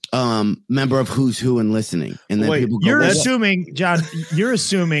 member of Who's Who and listening. And then people go, assuming, John, you're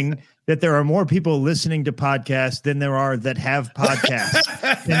assuming that there are more people listening to podcasts than there are that have podcasts.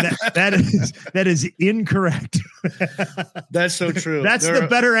 And that is incorrect. That's so true. That's the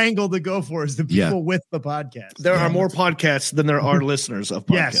better angle to go for, is the people with the podcast. There are more podcasts than there are listeners of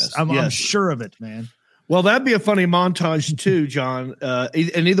podcasts. Yes, I'm sure of it, man. Well, that'd be a funny montage too, John.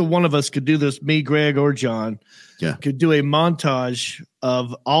 And either one of us could do this, me, Greg, or John. Yeah. Could do a montage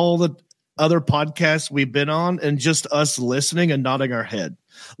of all the other podcasts we've been on and just us listening and nodding our head.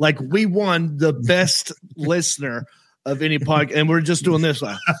 Like we won the best listener of any podcast, and we're just doing this.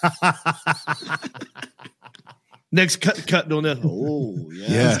 Like, next cut doing this. Oh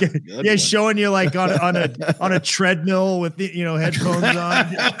yeah, showing you like on a treadmill with the headphones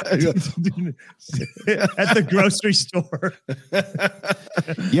on at the grocery store.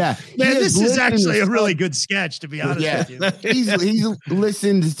 Yeah, man, this is actually a really good sketch, to be honest with you. He's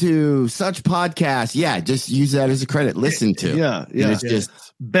listened to such podcasts. Yeah, just use that as a credit. Listen to. Yeah. And it's just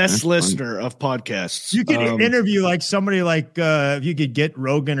best listener of podcasts. You could interview like somebody like if you could get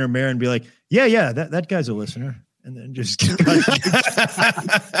Rogan or Mayer and be like, yeah, that guy's a listener. And then just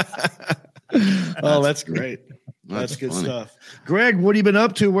oh, that's great. That's good funny stuff. Greg, what have you been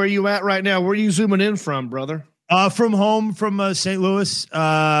up to? Where are you at right now? Where are you zooming in from, brother? From home, from St. Louis.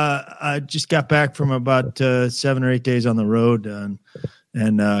 I just got back from about 7 or 8 days on the road, and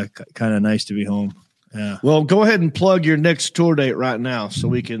kind of nice to be home. Yeah. Well, go ahead and plug your next tour date right now, so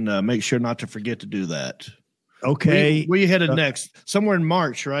we can make sure not to forget to do that. Okay. Where you headed next? Somewhere in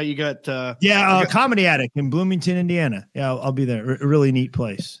March, right? You got Comedy Attic in Bloomington, Indiana. Yeah, I'll be there. A really neat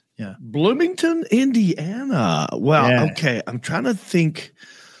place. Yeah. Bloomington, Indiana. Well, Yeah. Okay. I'm trying to think.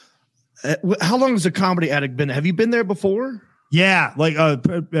 How long has the Comedy Attic been? Have you been there before? Yeah, like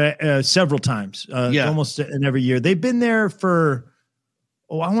several times. Almost in every year. They've been there for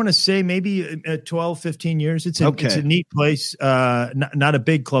I want to say maybe 12, 15 years. It's a neat place. Not a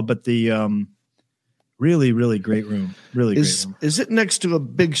big club, but the really, really great room. Really great room. Is it next to a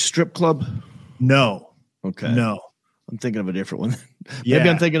big strip club? No. Okay. No. I'm thinking of a different one. Yeah. Maybe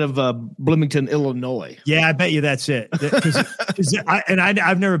I'm thinking of Bloomington, Illinois. Yeah, I bet you that's it.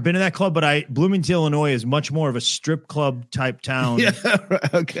 I've never been to that club, but Bloomington, Illinois is much more of a strip club type town. Yeah,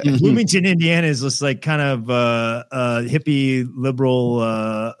 right. Okay. Bloomington, Indiana is just like kind of hippie liberal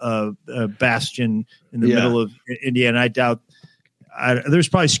bastion in the middle of Indiana. I doubt there's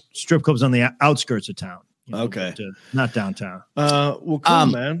probably strip clubs on the outskirts of town. Okay. But, not downtown. Well, cool,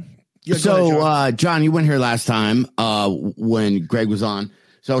 man. Yeah, so, John, you weren't here last time when Greg was on.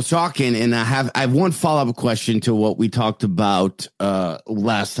 So I was talking, and I have one follow-up question to what we talked about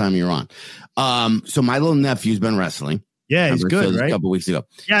last time you were on. So my little nephew's been wrestling. Yeah, he's good, right? A couple weeks ago.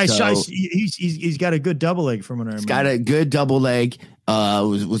 Yeah, he's got a good double leg from what I remember. He's got a good double leg.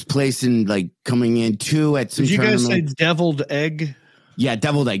 Was placing like coming in 2 at some. Did you tournament. guys say deviled egg? Yeah,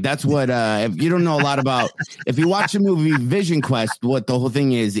 deviled egg. That's what. If you don't know a lot about, if you watch the movie Vision Quest, what the whole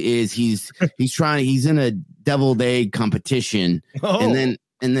thing is he's in a deviled egg competition, and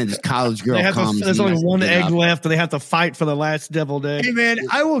then this college girl comes. There's only one egg left, and they have to fight for the last deviled egg. Hey man,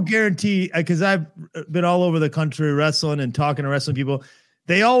 I will guarantee, because I've been all over the country wrestling and talking to wrestling people.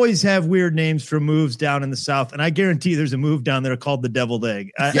 They always have weird names for moves down in the South, and I guarantee there's a move down there called the deviled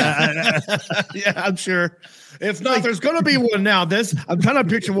egg. Yeah, I'm sure. If not, there's going to be one now. I'm trying to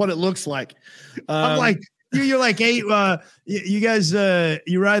picture what it looks like. I'm like, you're like, hey, you guys,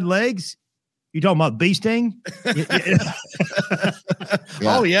 you ride legs? You talking about bee sting? Yeah.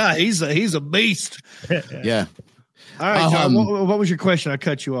 Oh yeah, he's a beast. Yeah. All right, John. What was your question? I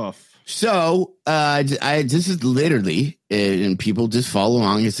cut you off. So this is literally, and people just follow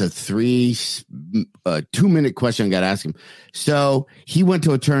along. It's a 2-minute question I got to ask him. So he went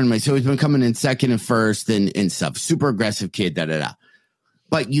to a tournament. So he's been coming in second and first and stuff. Super aggressive kid.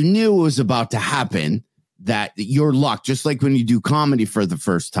 But you knew it was about to happen. That your luck, just like when you do comedy for the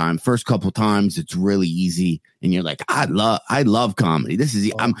first couple times, it's really easy, and you're like, I love comedy. This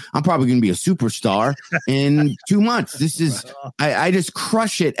is I'm probably going to be a superstar in 2 months. This is I just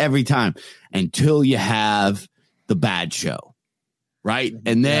crush it every time until you have the bad show, right?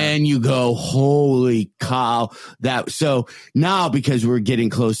 And then you go, holy cow! So now because we're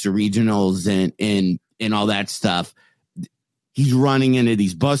getting close to regionals and all that stuff. He's running into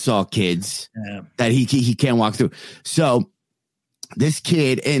these buzzsaw kids that he can't walk through. So this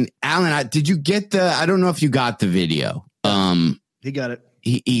kid, and Alan, did you get I don't know if you got the video. He got it.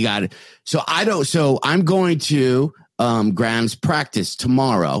 He got it. So I'm going to Graham's practice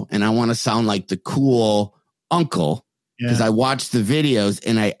tomorrow, and I want to sound like the cool uncle because I watched the videos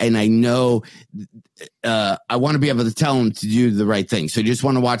and I know I want to be able to tell him to do the right thing. So you just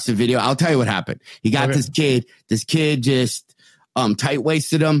want to watch the video. I'll tell you what happened. He got this kid. This kid just tight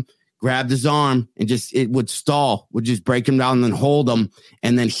waisted him, grabbed his arm and it would stall, would just break him down and then hold him.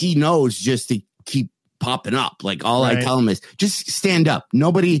 And then he knows just to keep popping up. Like all I tell him is just stand up.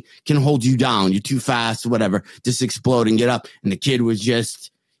 Nobody can hold you down. You're too fast or whatever. Just explode and get up. And the kid was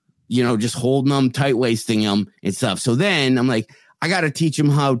just, just holding him, tight waisting him and stuff. So then I'm like, I got to teach him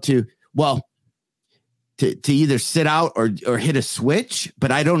how to either sit out or hit a switch,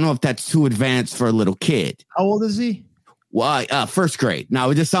 but I don't know if that's too advanced for a little kid. How old is he? Well, first grade.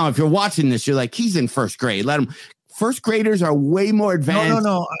 Now, just if you're watching this, you're like, he's in first grade. Let him. First graders are way more advanced.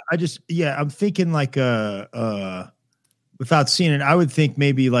 No. I'm thinking like without seeing it, I would think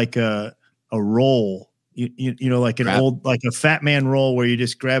maybe like a roll. Like like a fat man roll where you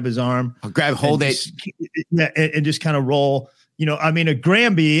just grab his arm, hold it, and just kind of roll. A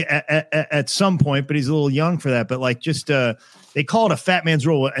Granby at some point, but he's a little young for that. But like just they call it a fat man's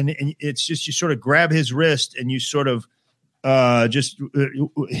roll, and it's just you sort of grab his wrist and you sort of just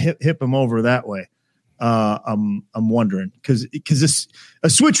hip him over that way. I'm wondering because a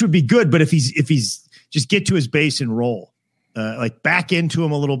switch would be good, but if he's just get to his base and roll, like back into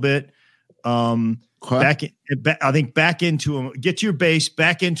him a little bit. Back into him, get to your base,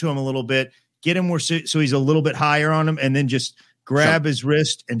 back into him a little bit, get him so he's a little bit higher on him, and then just grab his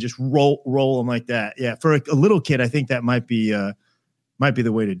wrist and just roll him like that. Yeah, for a little kid, I think that might be the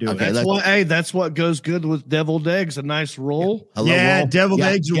way to do it. That's what goes good with deviled eggs. A nice roll. Roll. Deviled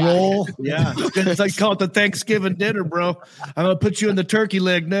eggs roll. Yeah, it's like call it the Thanksgiving dinner, bro. I'm gonna put you in the turkey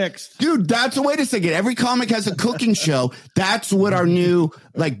leg next, dude. That's a way to say it. Every comic has a cooking show. That's what our new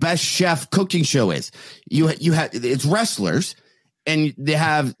best chef cooking show is. You have it's wrestlers, and they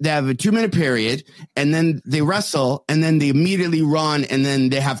have a 2-minute period, and then they wrestle, and then they immediately run, and then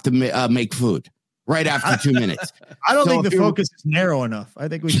they have to make food. Right after 2 minutes. I don't think the focus is narrow enough. I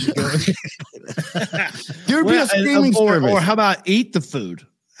think we should go. There'd be a streaming service. Or how about eat the food?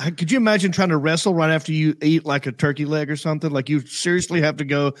 Could you imagine trying to wrestle right after you eat like a turkey leg or something? Like you seriously have to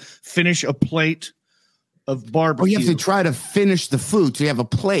go finish a plate of barbecue. Oh, you have to try to finish the food. So you have a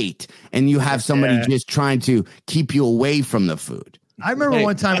plate and you have somebody just trying to keep you away from the food. I remember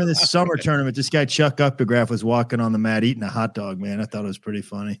one time in this summer tournament, this guy Chuck Updegraff was walking on the mat eating a hot dog, man. I thought it was pretty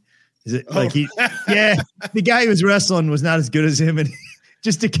funny. Is it like the guy who was wrestling was not as good as him, and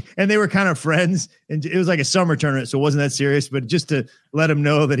and they were kind of friends, and it was like a summer tournament, so it wasn't that serious, but just to let him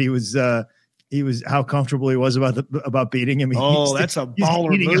know that he was how comfortable he was about beating him. That's a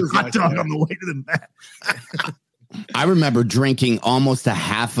baller eating move. A hot dog on the way to the mat. I remember drinking almost a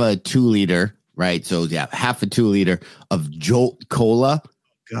half a 2-liter, right? So half a 2-liter of Jolt Cola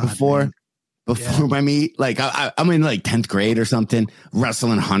before my meet. Like I'm in like 10th grade or something,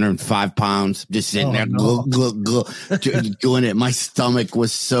 wrestling 105 pounds, just sitting there doing it. My stomach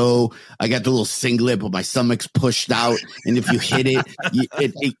was I got the little singlet, but my stomach's pushed out, and if you hit it,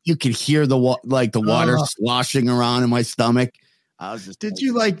 you could hear the water sloshing around in my stomach. I was just. Did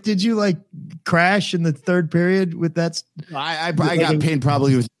you crash in the third period with that? I got pinned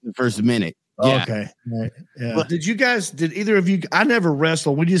probably within the first minute. Yeah. Okay. Right. Yeah. But did either of you? I never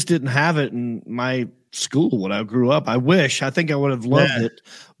wrestled. We just didn't have it in my school when I grew up. I think I would have loved it.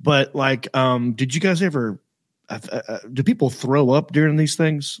 But did you guys ever? Do people throw up during these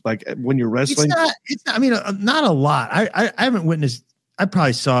things? Like when you're wrestling? It's not, I mean, not a lot. I haven't witnessed. I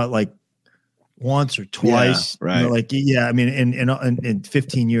probably saw it like once or twice. Yeah, right. I mean, in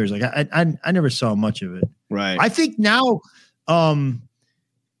 15 years, like I never saw much of it. Right. I think now,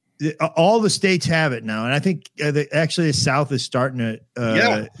 all the states have it now, and I think actually the South is starting to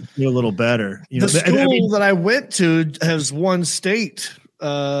do a little better. The school that I went to has won state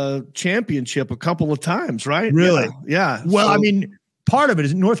championship a couple of times, right? Really? Yeah. Well, I mean, part of it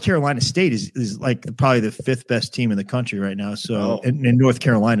is North Carolina State is like probably the 5th best team in the country right now. So, and North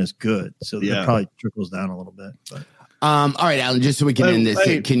Carolina is good. So that probably trickles down a little bit. But. All right, Alan, just so we can end this,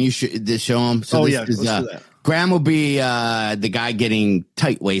 can you show them? So let's do that. Graham will be the guy getting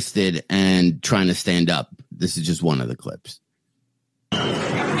tight-waisted and trying to stand up. This is just one of the clips.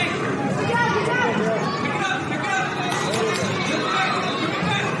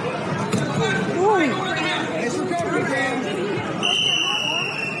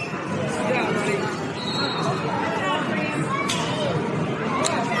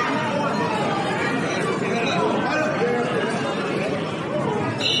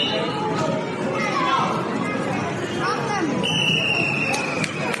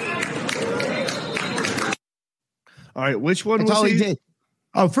 All right, which one was he? Did.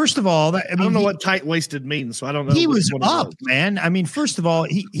 Oh, first of all, I don't know what tight-waisted means, so I don't know. He was up, man. I mean, first of all,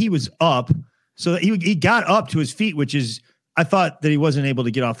 he was up, so he got up to his feet, which is I thought that he wasn't able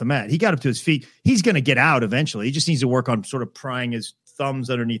to get off the mat. He got up to his feet. He's going to get out eventually. He just needs to work on sort of prying his thumbs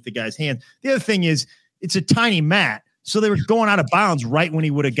underneath the guy's hand. The other thing is it's a tiny mat. So they were going out of bounds right when he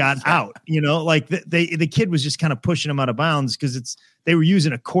would have got out, like the kid was just kind of pushing him out of bounds because they were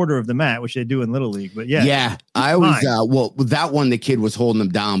using a quarter of the mat, which they do in Little League. But yeah, I always with that one the kid was holding him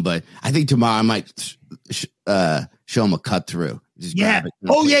down, but I think tomorrow I might show him a cut through. Just grab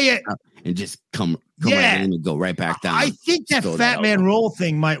it, and just come right in and go right back down. I think that fat man roll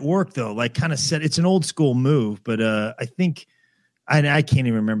thing might work though. Like kind of set. It's an old school move, but I think. I can't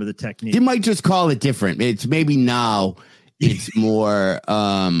even remember the technique. He might just call it different. It's maybe now it's more.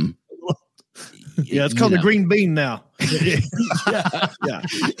 It's called the green bean now. yeah.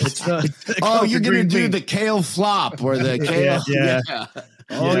 It's, you're going to do the kale flop or the kale. Yeah.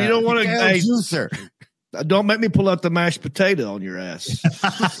 Oh, you don't want to. Juicer. Don't make me pull out the mashed potato on your ass.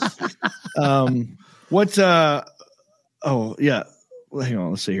 What's Oh, yeah. Well, hang on,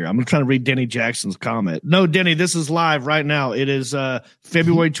 let's see here. I'm trying to read Denny Jackson's comment. No, Denny, this is live right now. It is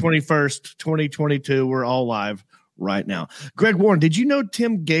February 21st, 2022. We're all live right now. Greg Warren, did you know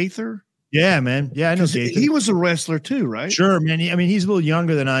Tim Gaither? Yeah, man. Yeah, I know Gaither. He was a wrestler too, right? Sure, man. I mean, he's a little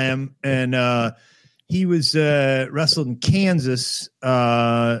younger than I am. And he was wrestled in Kansas.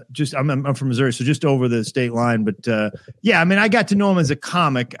 I'm from Missouri, so just over the state line. But I mean, I got to know him as a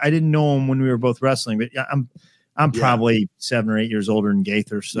comic. I didn't know him when we were both wrestling, but I'm probably 7 or 8 years older than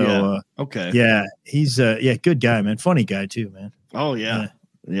Gaither. So, okay. Yeah, he's good guy, man. Funny guy too, man. Oh yeah.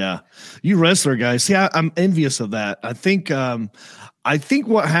 You wrestler guys. See, I'm envious of that. I think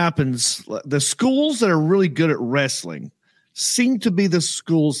what happens, the schools that are really good at wrestling seem to be the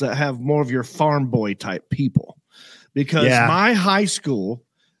schools that have more of your farm boy type people, because my high school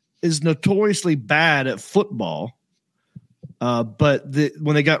is notoriously bad at football. But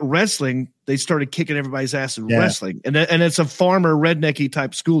when they got wrestling, they started kicking everybody's ass in wrestling, and it's a farmer rednecky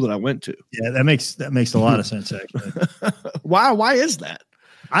type school that I went to. Yeah, that makes a lot of sense actually. Why is that?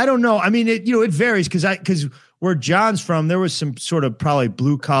 I don't know. I mean, it varies because where John's from, there was some sort of probably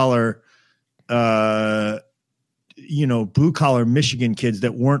blue collar Michigan kids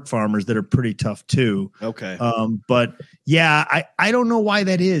that weren't farmers that are pretty tough too. Okay. But yeah, I don't know why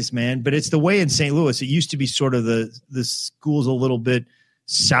that is, man, but it's the way in St. Louis. It used to be sort of the schools a little bit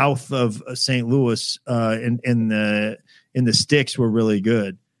south of St. Louis, in the sticks were really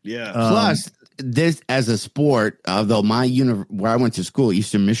good. Yeah. Plus this as a sport, although where I went to school,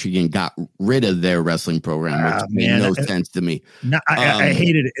 Eastern Michigan got rid of their wrestling program, which made no sense to me. No, I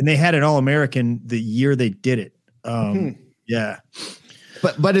hated it. And they had an All-American the year they did it. Yeah.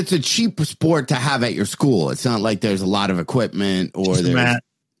 But it's a cheap sport to have at your school. It's not like there's a lot of equipment or there's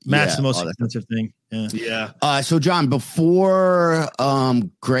Matt's the most expensive thing. Yeah. So John, before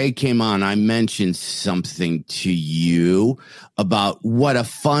Greg came on, I mentioned something to you about what a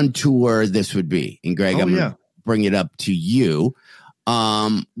fun tour this would be. And Greg, I'm gonna bring it up to you.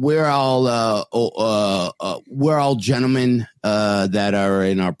 We're all gentlemen that are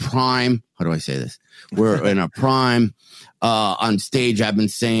in our prime. How do I say this? We're in our prime. On stage, I've been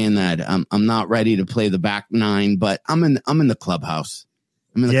saying that I'm not ready to play the back nine, but I'm in the clubhouse.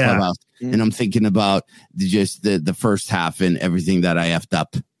 I'm in the clubhouse, and I'm thinking about just the first half and everything that I effed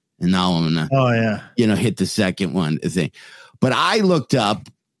up, and now I'm gonna hit the second one thing. But I looked up,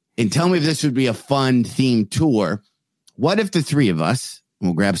 and tell me if this would be a fun themed tour. What if the three of us,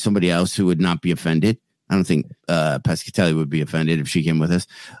 we'll grab somebody else who would not be offended. I don't think Pescatelli would be offended if she came with us.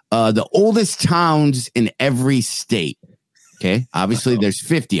 The oldest towns in every state. Okay, obviously there's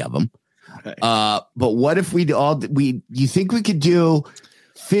 50 of them. Okay. But what if you think we could do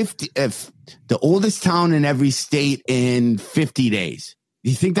 50? If the oldest town in every state in 50 days, do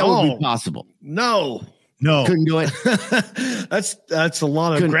you think that would be possible? No, couldn't do it. that's a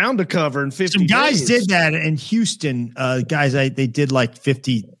lot of ground to cover in 50 Some guys days. did that in Houston. They did like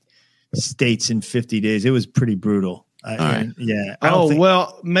 50 states in 50 days. It was pretty brutal.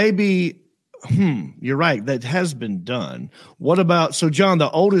 Maybe. You're right. That has been done. What about, so John, the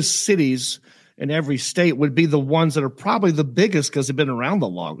oldest cities in every state would be the ones that are probably the biggest because they've been around the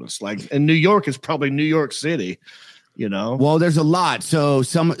longest. Like in New York, it's probably New York City, Well, there's a lot. So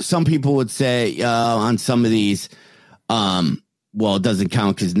some people would say on some of these, it doesn't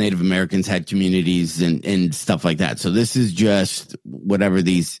count because Native Americans had communities and stuff like that. So this is just whatever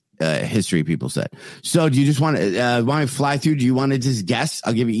these history people said. So do you just want to fly through? Do you want to just guess?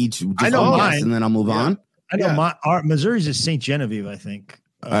 I'll give you each just one guess and then I'll move on. I know Missouri's is St. Genevieve, I think.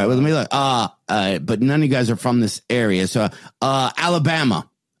 All right, well, let me look. But none of you guys are from this area. So Alabama,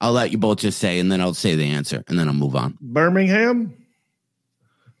 I'll let you both just say, and then I'll say the answer, and then I'll move on. Birmingham?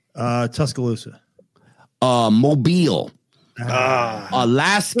 Tuscaloosa. Mobile.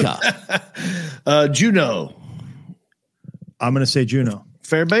 Alaska. Juneau. I'm going to say Juneau.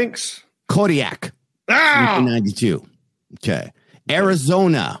 Fairbanks. Kodiak. 1992. Okay.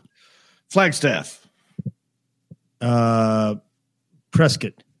 Arizona. Flagstaff.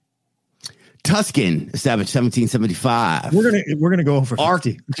 Prescott. Tuscan, established 1775. We're gonna go for 50.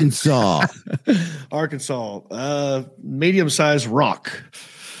 Arkansas. Arkansas. Medium-sized rock.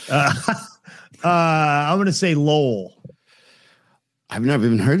 I'm gonna say Lowell. I've never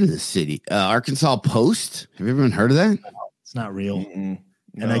even heard of this city. Arkansas Post. Have you ever even heard of that? It's not real. No.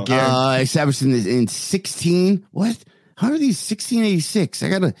 And I guarantee established in 16. What? How are these 1686?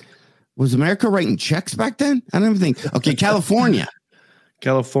 Was America writing checks back then? I don't even think. Okay, California.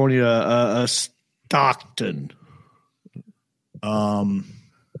 California, Stockton.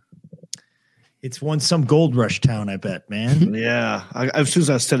 it's some gold rush town, I bet, man. Yeah. As soon as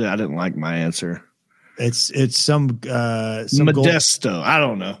I said it, I didn't like my answer. It's some Modesto. I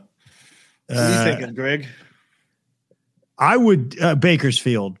don't know. What are you thinking, Greg? I would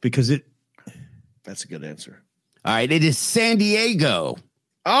Bakersfield because That's a good answer. All right, it is San Diego.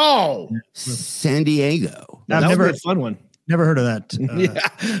 Oh, San Diego. that would be a fun one. Never heard of that. Yeah,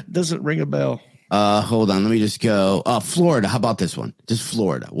 doesn't ring a bell. Hold on, let me just go. Florida. How about this one? Just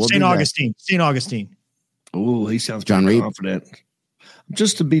Florida. St. Augustine. St. Augustine. Oh, he sounds John Reed. confident.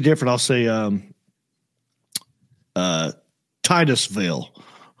 Just to be different, I'll say Titusville.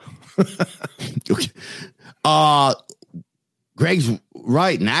 Okay. Greg's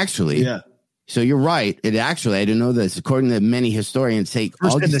right, and actually, Yeah. So you're right. I didn't know this. According to many historians, St.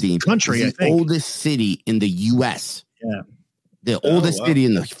 Augustine country, is the oldest city in the U.S. Yeah. The oldest city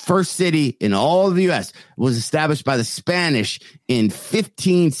in the first city in all of the U.S. was established by the Spanish in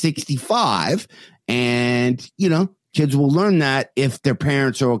 1565. And, kids will learn that if their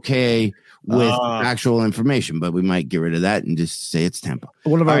parents are okay with actual information. But we might get rid of that and just say it's Tampa.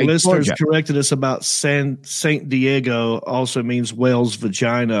 One of our listeners Georgia. corrected us about Saint Diego also means whale's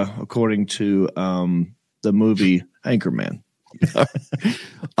vagina, according to the movie Anchorman.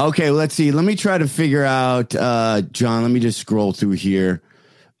 Okay, let's see. Let me try to figure out, John. Let me just scroll through here.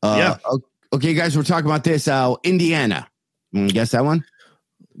 Yeah. Okay, guys, we're talking about this. Indiana. You want to guess that one?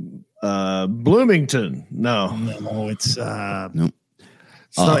 Bloomington. No, it's nope.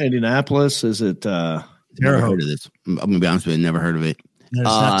 It's not Indianapolis. Is it? Never heard of this. I'm gonna be honest with you. Never heard of it. No, it's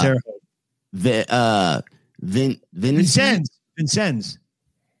not Terre Haute. Vincennes.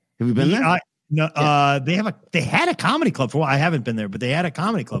 Have you been there? They had a comedy club for a while. I haven't been there, but they had a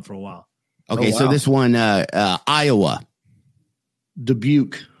comedy club for a while. Okay, so this one, Iowa.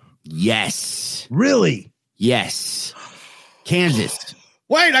 Dubuque. Yes. Really? Yes. Kansas.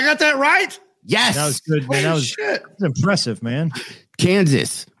 Wait, I got that right? Yes. That was good, man. That was impressive, man.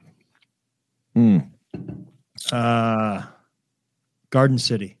 Kansas. Garden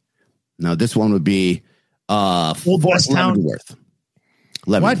City. No, this one would be Old Fort Westtown. Leavenworth.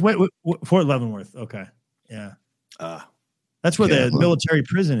 What? Fort Leavenworth. Okay. Yeah. That's where the military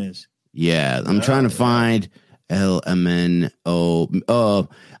prison is. Yeah. I'm trying to find LMNO.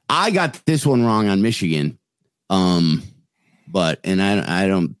 I got this one wrong on Michigan. But I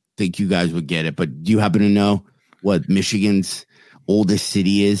don't think you guys would get it, but do you happen to know what Michigan's oldest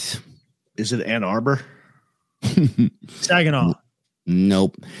city is? Is it Ann Arbor? Saginaw.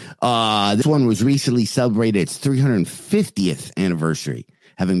 Nope. This one was recently celebrated its 350th anniversary,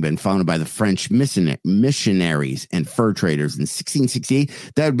 having been founded by the French missionaries and fur traders in 1668.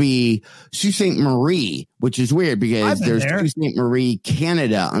 That would be Sault Ste. Marie, which is weird because there's Sault Ste. Marie,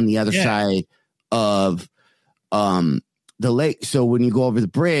 Canada on the other side of the lake. So when you go over the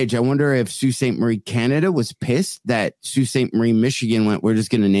bridge, I wonder if Sault Ste. Marie, Canada was pissed that Sault Ste. Marie, Michigan went, we're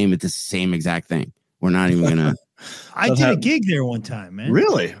just going to name it the same exact thing. We're not even going to. I did a gig there one time, man.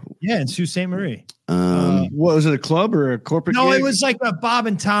 Really? Yeah, in Sault Ste. Marie. What was it, a club or a corporate gig? It was like a Bob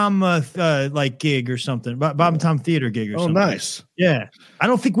and Tom gig or something. Bob and Tom theater gig or something. Oh, nice. Yeah. I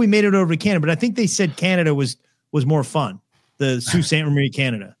don't think we made it over to Canada, but I think they said Canada was more fun. The Sault Ste. Marie,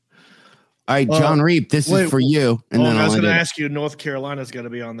 Canada. All right, John Reap, this is for you. And then I was going to ask you, North Carolina's got to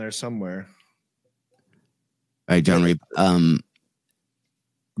be on there somewhere. All right, John Reap.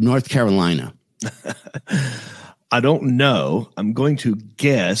 North Carolina. I don't know. I'm going to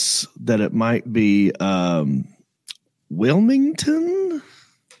guess that it might be Wilmington.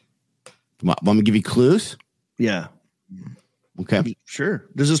 Want me to give you clues? Yeah. Okay. Sure.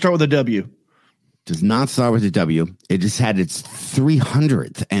 Does it start with a W? Does not start with a W. It just had its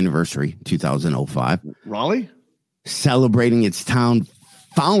 300th anniversary, 2005. Raleigh? Celebrating its town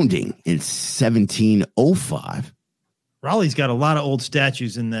founding in 1705. Raleigh's got a lot of old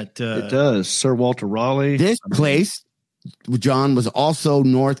statues in that. It does. Sir Walter Raleigh. This place, John, was also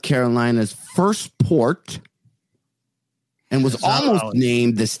North Carolina's first port. and was almost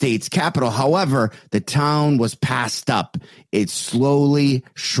named the state's capital. However, the town was passed up. It slowly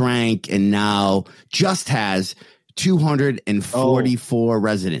shrank and now just has 244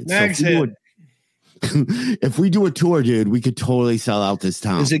 residents. Nags So Head. if we do a tour, dude, we could totally sell out this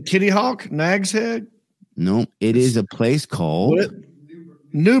town. Is it Kitty Hawk? Nags Head? No, it is a place called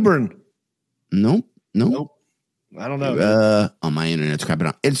Newbern. Nope. I don't know. On my internet's crapping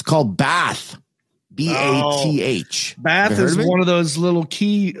out. It's called Bath. Bath. Bath is one of those little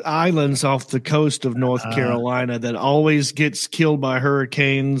key islands off the coast of North Carolina that always gets killed by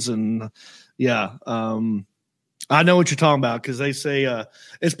hurricanes. And I know what you're talking about because they say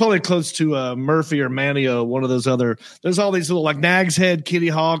it's probably close to Murphy or Manio, one of those other. There's all these little like Nags Head, Kitty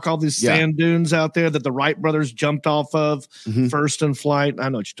Hawk, all these sand dunes out there that the Wright brothers jumped off of first in flight. I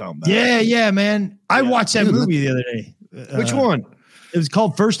know what you're talking about. Yeah, man. I watched that movie the other day. Which one? It was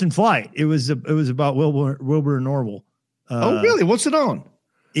called First in Flight. It was about Wilbur and Orville. Oh, really? What's it on?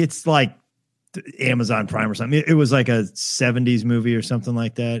 It's like Amazon Prime or something. It was like a 70s movie or something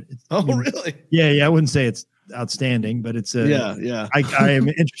like that. Really? Yeah. I wouldn't say it's outstanding, but it's I am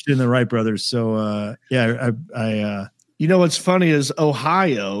interested in the Wright brothers. So you know what's funny is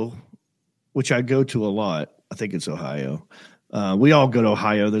Ohio, which I go to a lot. I think it's Ohio. We all go to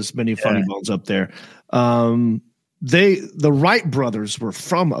Ohio. There's many funny bones up there. The Wright brothers were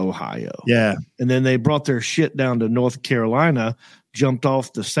from Ohio. Yeah. And then they brought their shit down to North Carolina, jumped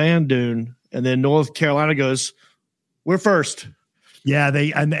off the sand dune, and then North Carolina goes, "We're first." Yeah,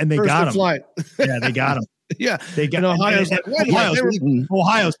 they got them. Flight. Yeah, they got them. Yeah. They got Ohio's like,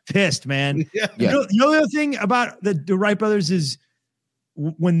 Ohio's pissed, man. Yeah. You know, the other thing about the Wright brothers is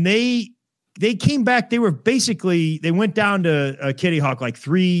when they came back, they went down to Kitty Hawk like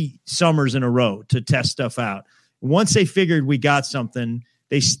 3 summers in a row to test stuff out. Once they figured we got something,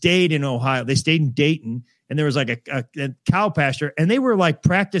 they stayed in Ohio. They stayed in Dayton, and there was like a cow pasture, and they were like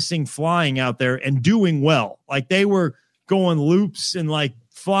practicing flying out there and doing well. Like they were going loops and like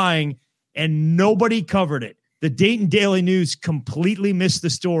flying, and nobody covered it. The Dayton Daily News completely missed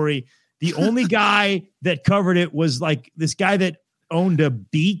the story. The only guy that covered it was like this guy that owned a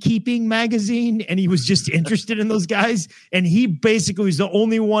beekeeping magazine, and he was just interested in those guys. And he basically was the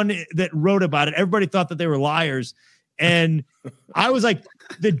only one that wrote about it. Everybody thought that they were liars. And I was like,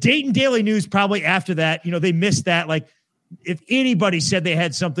 the Dayton Daily News probably after that, they missed that. Like if anybody said they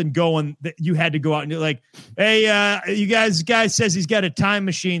had something going, that you had to go out and you're like, hey, you guys, guy says he's got a time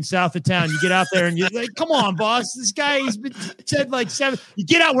machine south of town. You get out there and you're like, come on, boss. This guy, he's been said like 7. You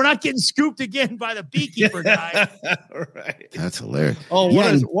get out. We're not getting scooped again by the beekeeper guy. Right. That's hilarious. Oh,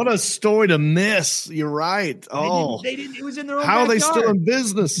 what a story to miss. You're right. They didn't. It was in their own How backyard. are they still in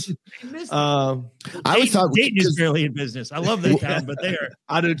business? I always thought Dayton is barely in business. I love that town, but they are.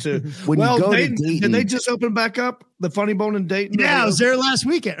 I do too. When you go to Dayton, Dayton, did they just open back up the Funny Bone in Dayton? Yeah, I was there last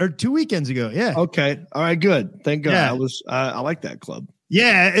weekend or 2 weekends ago. Yeah. Okay. All right. Good. Thank God. Yeah. I like that club.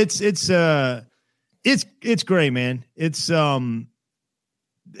 Yeah, it's great, man. It's I don't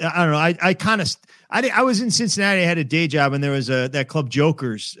know. I was in Cincinnati. I had a day job, and there was that club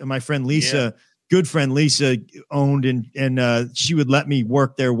Jokers. And my friend Lisa, good friend Lisa, owned, and she would let me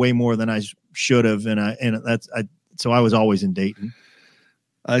work there way more than I should have. So I was always in Dayton.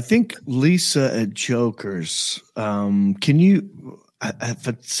 I think Lisa at Jokers. Can you?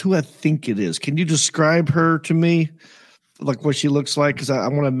 That's who I think it is. Can you describe her to me, like what she looks like? Because I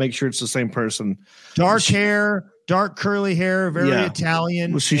want to make sure it's the same person. Dark hair, dark curly hair, very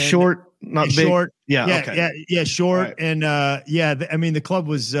Italian. Was she short? Not big. Short. Yeah. Yeah. Short. Right. And I mean, the club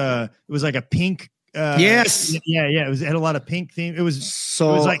was it was like a pink. Yes. Yeah. It had a lot of pink theme. It was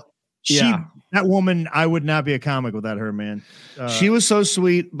like that woman. I would not be a comic without her, man. She was so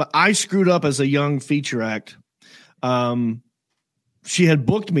sweet, but I screwed up as a young feature act. She had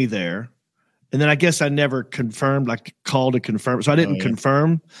booked me there, and then I guess I never confirmed, like called to confirm. So I didn't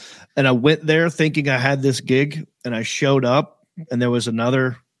confirm, and I went there thinking I had this gig, and I showed up, and there was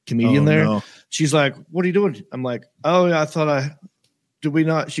another comedian there. No. She's like, "What are you doing?" I'm like, "Oh, yeah, I thought did we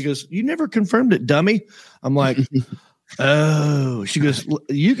not?" She goes, "You never confirmed it, dummy." I'm like, "Oh." She goes,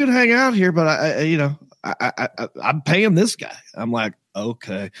 "You can hang out here, but I'm paying this guy." I'm like,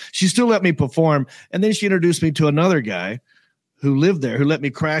 "Okay." She still let me perform, and then she introduced me to another guy who lived there, who let me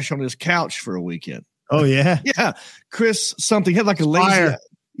crash on his couch for a weekend. Oh, yeah? Yeah. Chris something. He had like a lazy.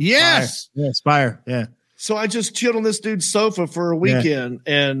 Yes. Spire. Yeah, Spire. Yeah. So I just chilled on this dude's sofa for a weekend,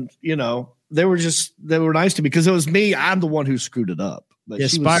 and, they were nice to me because it was me. I'm the one who screwed it up. But yeah,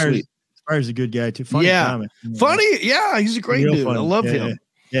 Spire's a good guy, too. Funny comic. Funny. Yeah, he's a great dude. Funny. I love him.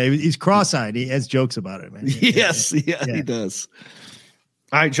 Yeah, he's cross-eyed. He has jokes about it, man. Yes. Yeah, he does.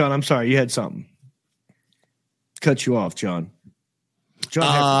 All right, John, I'm sorry. You had something. cut you off, John?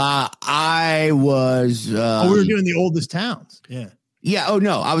 I was. We were doing the oldest towns. Yeah. Yeah. Oh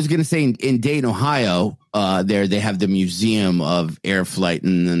no, I was going to say in Dayton, Ohio. There they have the Museum of Air Flight,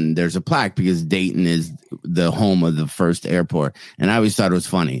 and then there's a plaque because Dayton is the home of the first airport. And I always thought it was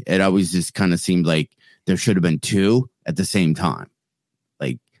funny. It always just kind of seemed like there should have been two at the same time.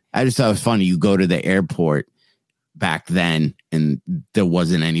 Like I just thought it was funny. You go to the airport back then, and there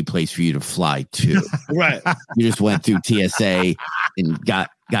wasn't any place for you to fly to. Right. You just went through TSA and got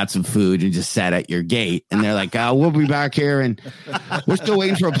some food and just sat at your gate. And they're like, "Oh, we'll be back here, and we're still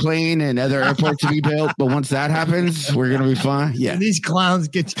waiting for a plane and other airports to be built. But once that happens, we're gonna be fine." Yeah, and these clowns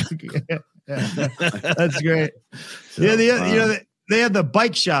get. That's great. So, they had the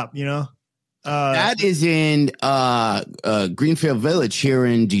bike shop. That is in Greenfield Village here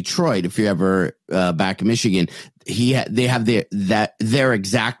in Detroit. If you're ever back in Michigan, they have their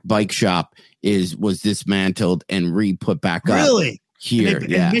exact bike shop was dismantled and re-put back up. Really? Here,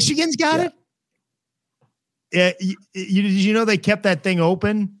 and Michigan's got it. Yeah, did you know they kept that thing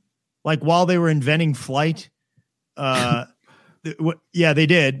open like while they were inventing flight? Yeah, they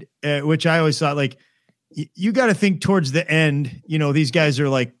did. Which I always thought, like, you got to think towards the end. These guys are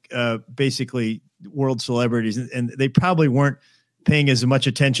like basically world celebrities, and they probably weren't paying as much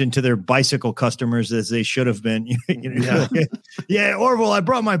attention to their bicycle customers as they should have been. Yeah, Orville, I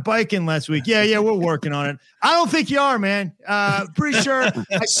brought my bike in last week. Yeah, we're working on it. I don't think you are, man. Pretty sure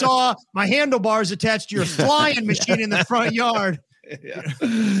I saw my handlebars attached to your flying machine in the front yard. Yeah.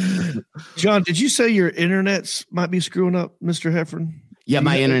 John, did you say your internets might be screwing up, Mr. Heffron? Yeah,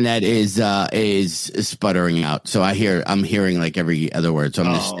 my internet is sputtering out. So I'm hearing like every other word. So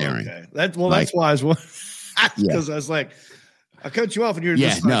I'm just staring. Okay. That's why I was because I was like, I cut you off and you're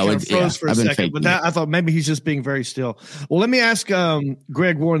just froze for a second. But I thought maybe he's just being very still. Well, let me ask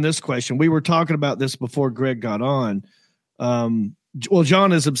Greg Warren this question. We were talking about this before Greg got on. Well,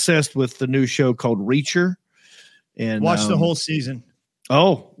 John is obsessed with the new show called Reacher. And watch the whole season.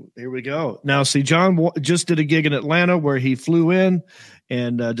 Oh, here we go. Now, see, John just did a gig in Atlanta where he flew in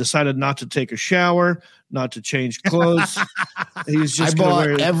and decided not to take a shower, not to change clothes. He's just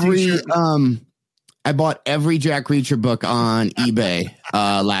I bought every Jack Reacher book on eBay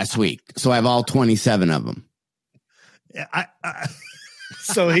last week, so I have all 27 of them. Yeah,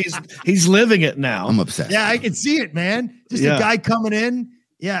 so he's living it now. I'm obsessed. Yeah, I can see it, man. Just a guy coming in,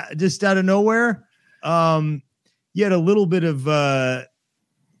 just out of nowhere. You had a little bit of.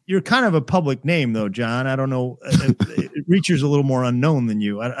 You're kind of a public name, though, John. I don't know. Reacher's a little more unknown than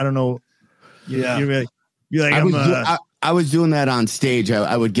you. I don't know. You're like I was doing that on stage.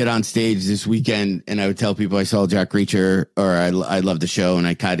 I would get on stage this weekend and I would tell people I saw Jack Reacher or I love the show, and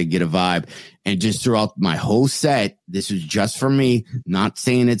I kind of get a vibe. And just throughout my whole set, this was just for me, not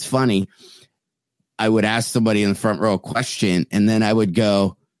saying it's funny. I would ask somebody in the front row a question, and then I would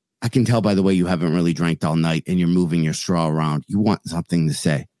go, "I can tell by the way you haven't really drank all night and you're moving your straw around. You want something to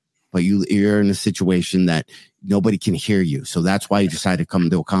say, but you're in a situation that nobody can hear you. So that's why you decided to come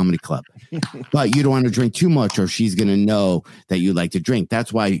to a comedy club. But you don't want to drink too much or she's going to know that you like to drink.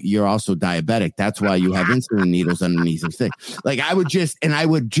 That's why you're also diabetic. That's why you have insulin needles underneath your thing." Like I would just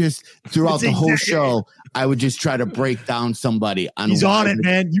throughout the whole show, I would just try to break down somebody. He's on it,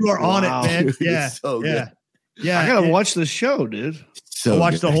 man. You are on it, man. Yeah. So yeah. Good. Yeah. I got to watch this show, dude. So I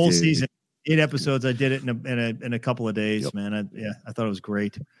watched the whole season, 8 episodes. I did it in a couple of days, man. I thought it was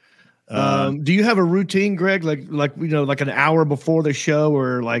great. Do you have a routine, Greg? Like like an hour before the show,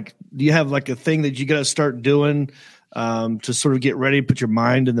 or like, do you have like a thing that you got to start doing to sort of get ready, put your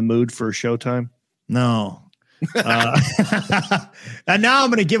mind in the mood for showtime? No. And now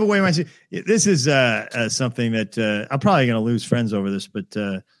I'm going to give away my. This is something that I'm probably going to lose friends over this, but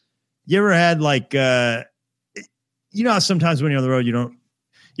you ever had like, how sometimes when you're on the road, you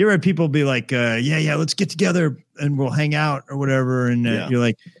ever had people be like, let's get together and we'll hang out or whatever. And you're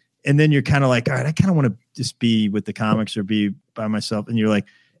like, and then you're kind of like, all right, I kind of want to just be with the comics or be by myself. And you're like,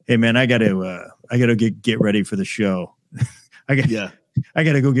 hey man, I got to get ready for the show. I got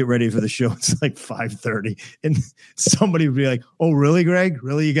to go get ready for the show. It's like 5:30, and somebody would be like, "Oh, really, Greg?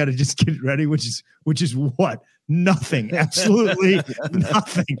 Really? You got to just get ready?" Which is what? Nothing. Absolutely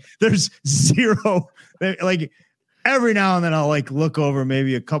nothing. There's zero. Like every now and then, I'll like look over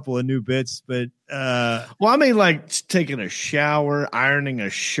maybe a couple of new bits, but well, I mean, like taking a shower, ironing a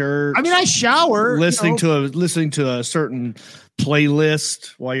shirt. I mean, I shower, listening to a certain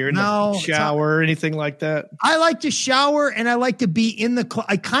playlist while you're in the shower or anything like that. I like to shower and I like to be in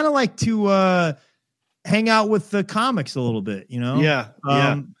I kind of like to hang out with the comics a little bit, Yeah.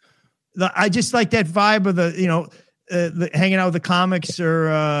 I just like that vibe of the hanging out with the comics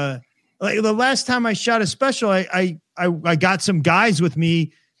or like the last time I shot a special, I got some guys with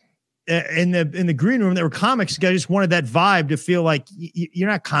me in the green room that were comics. I just wanted that vibe to feel like you're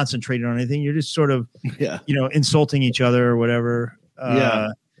not concentrating on anything. You're just sort of, insulting each other or whatever.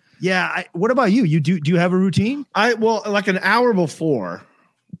 What about you? Do you have a routine? Like an hour before.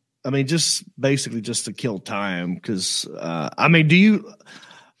 I mean, just basically just to kill time. Cause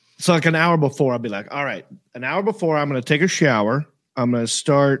so like an hour before I'll be like, all right, an hour before I'm going to take a shower. I'm going to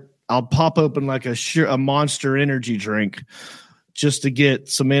start, I'll pop open like a Monster energy drink just to get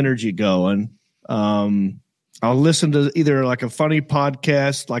some energy going. I'll listen to either like a funny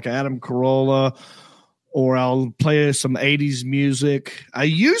podcast, like Adam Carolla, or I'll play some 80s music. I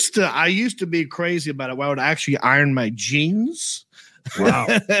used to be crazy about it. Where I would actually iron my jeans. Wow.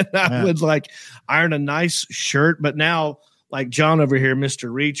 I would like iron a nice shirt, but now like John over here,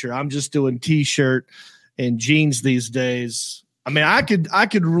 Mr. Reacher, I'm just doing t-shirt and jeans these days. I mean, I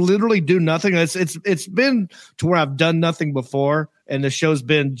could literally do nothing. It's been to where I've done nothing before and the show's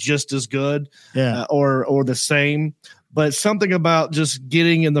been just as good or the same. But something about just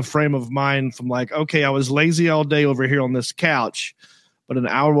getting in the frame of mind from like, okay, I was lazy all day over here on this couch, but an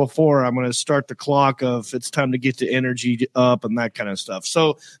hour before I'm going to start the clock of it's time to get the energy up and that kind of stuff.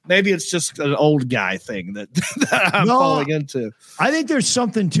 So maybe it's just an old guy thing that I'm falling into. I think there's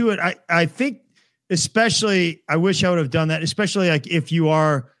something to it. I think especially, I wish I would have done that, especially like if you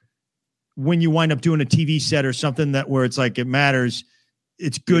are, when you wind up doing a TV set or something where it's like, it matters.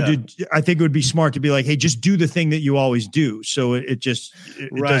 It's good to, I think it would be smart to be like, hey, just do the thing that you always do. So it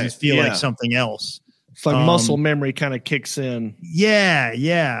doesn't feel like something else. It's like muscle memory kind of kicks in.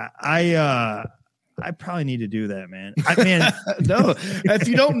 Yeah. I probably need to do that, man. No, if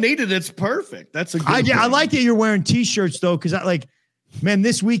you don't need it, it's perfect. That's a good thing. I like that you're wearing t-shirts though. Cause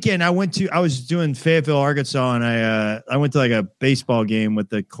this weekend I was doing Fayetteville, Arkansas, and I went to like a baseball game with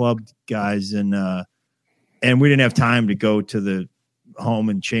the club guys and we didn't have time to go to the home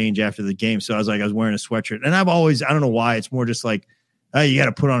and change after the game. So I was wearing a sweatshirt, and I don't know why, it's more just like, oh, you got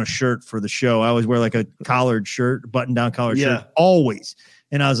to put on a shirt for the show. I always wear like a collared shirt, button down collared shirt, always.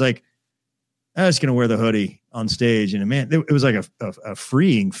 And I was like, I was going to wear the hoodie on stage, and man, it was like a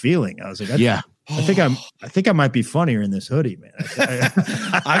freeing feeling. I was like, I think I might be funnier in this hoodie, man.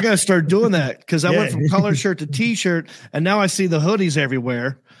 I got to start doing that because I went from collared shirt to t-shirt, and now I see the hoodies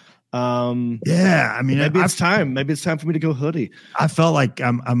everywhere. I mean, maybe it's time. Maybe it's time for me to go hoodie. I felt like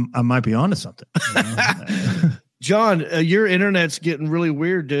I might be onto something. John, your internet's getting really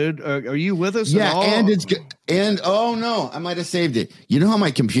weird, dude. Are you with us? Yeah, at all? and it's good. And oh no, I might have saved it. You know how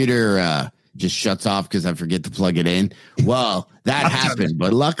my computer just shuts off because I forget to plug it in? Well, that happened,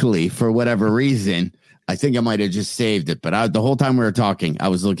 but luckily, for whatever reason, I think I might have just saved it. But the whole time we were talking, I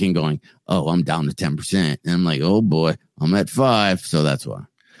was looking, going, "Oh, I'm down to 10%," and I'm like, "Oh boy, I'm at 5." So that's why.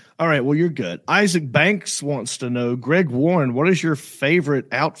 All right, well, you're good. Isaac Banks wants to know, Greg Warren, what is your favorite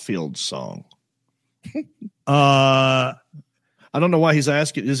outfield song? I don't know why he's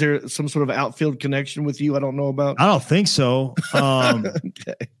asking. Is there some sort of outfield connection with you I don't know about? I don't think so.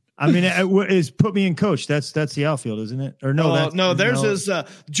 Okay. I mean, is Put Me in Coach. That's the outfield, isn't it? Or no? No. There's his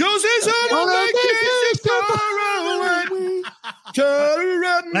Josie's on vacation far away.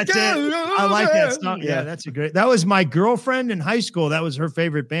 That's it. I like that song. Yeah, that's a great. That was my girlfriend in high school. That was her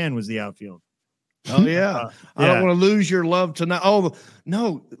favorite band. Was the outfield. Oh yeah. I don't want to lose your love tonight. Oh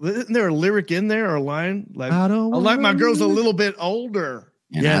no, isn't there a lyric in there or a line like I like my girl's a little bit older?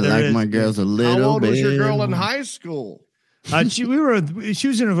 And I like my girls a little bit. How old was your girl in high school? She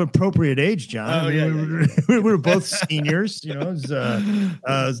was an appropriate age, John. We were both seniors. You know,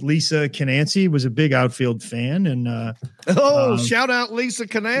 Lisa Cananci was a big outfield fan, and shout out Lisa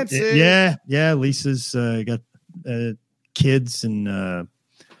Cananci. Yeah. Lisa's got kids and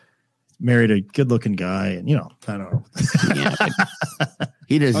married a good-looking guy, and I don't know.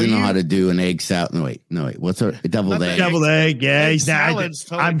 He doesn't know how to do an egg salad. No, wait. What's a deviled egg? Deviled egg. Yeah, he's not.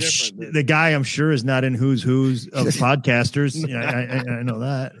 Totally the guy. I'm sure is not in who's of podcasters. I know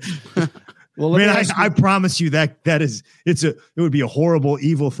that. Well, I promise you that it would be a horrible,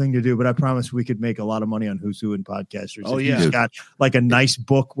 evil thing to do, but I promise we could make a lot of money on Who's Who and podcasters. Oh, yeah. You got like a nice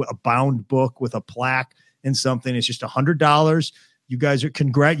book, a bound book with a plaque and something. It's just $100. You guys are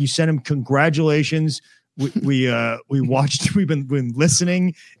you send him congratulations. We watched, we've been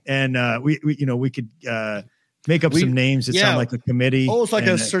listening, and we could make up some names that sound like a committee. Oh, it's like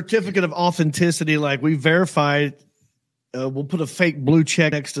a certificate of authenticity. Like we verified. We'll put a fake blue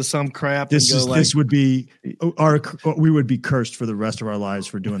check next to some crap. This would be we would be cursed for the rest of our lives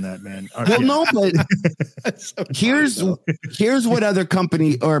for doing that, man. No, but here's what other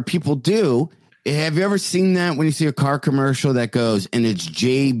company or people do Have you ever seen that when you see a car commercial that goes and it's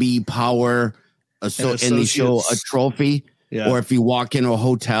JB Power and they show a trophy? Yeah. Or if you walk into a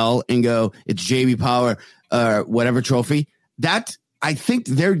hotel and go, it's JB Power, whatever trophy. That I think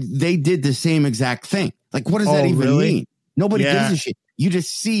they did the same exact thing. Like, what does that even mean? Nobody gives a shit. You just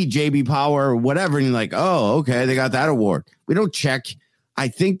see JB Power or whatever, and you're like, oh, okay, they got that award. We don't check. I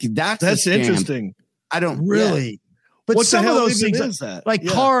think that's interesting. I don't really. But what some of those things, is that? Like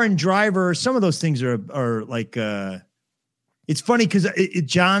car and driver, some of those things are like. It's funny because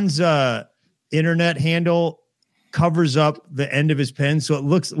John's internet handle covers up the end of his pen, so it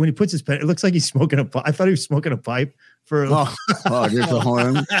looks when he puts his pen, it looks like he's smoking a pipe. I thought he was smoking a pipe for. Just a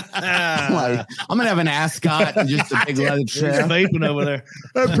horn. I'm gonna have an ascot and just a big leather chair vaping over there.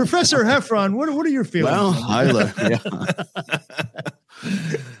 Professor Heffron, what are your feelings?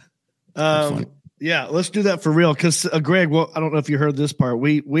 Well, yeah, let's do that for real. Because Greg, well, I don't know if you heard this part.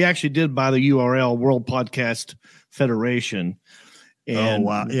 We actually did buy the URL World Podcast Federation, and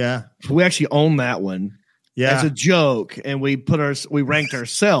we actually own that one. Yeah, as a joke, and we ranked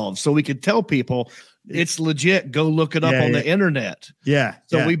ourselves so we could tell people it's legit. Go look it up on the internet. Yeah.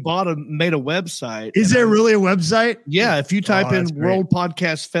 So we made a website. Is there really a website? Yeah. If you type in World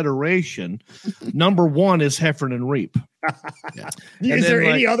Podcast Federation, number 1 is Heffron and Reap. Is there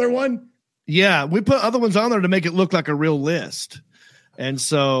any other one? Yeah, we put other ones on there to make it look like a real list, and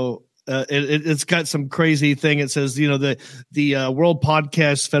so. It's got some crazy thing. It says, the World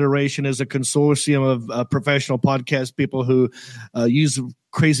Podcast Federation is a consortium of professional podcast people who use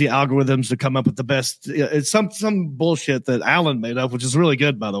crazy algorithms to come up with the best. It's some bullshit that Alan made up, which is really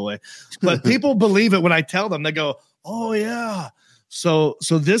good, by the way. But people believe it when I tell them. They go, "Oh yeah." So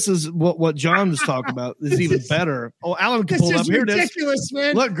this is what John was talking about. Is even better. Oh, Alan can pull up. Here it is. Ridiculous,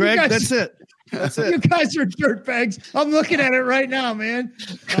 man. Look, Greg, that's it. That's it. You guys are dirtbags. I'm looking at it right now, man.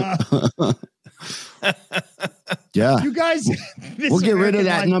 Yeah. You guys. We'll get rid of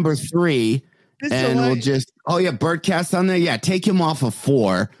that number 3. And we'll just, Birdcast on there. Yeah, take him off of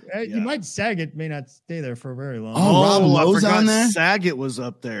 4. You might Saget may not stay there for very long. Rob Lowe's on there? Saget was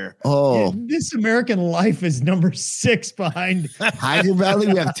up there. Oh. This American Life is number 6 behind. Tiger Valley,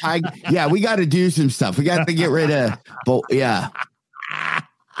 we have Tiger. Yeah, we got to do some stuff. We got to get rid of,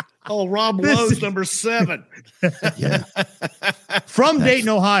 Oh, Rob Lowe's number 7. Yeah. From Dayton,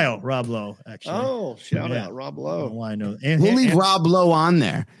 Ohio, Rob Lowe, actually. Oh, shout out, Rob Lowe. Oh, I know. We'll leave Rob Lowe on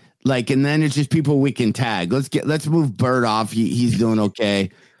there. And then it's just people we can tag. Let's move Bird off. He's doing okay.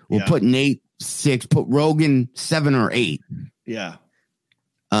 We'll put Nate 6, put Rogan 7 or 8. Yeah.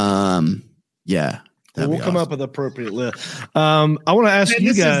 Yeah. We'll come up with an appropriate list. I want to ask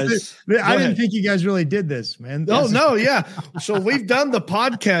you guys. I didn't think you guys really did this, man. Yeah. So we've done the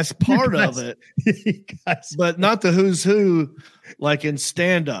podcast part of it, but not the who's who, like in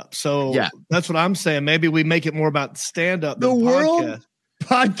stand up. So that's what I'm saying. Maybe we make it more about stand up. The World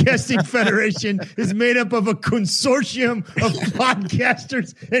Podcasting Federation is made up of a consortium of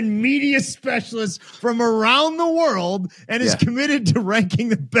podcasters and media specialists from around the world and is committed to ranking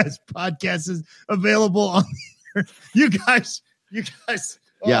the best podcasts available on the You guys.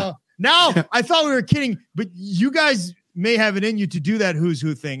 Now, I thought we were kidding, but you guys may have it in you to do that who's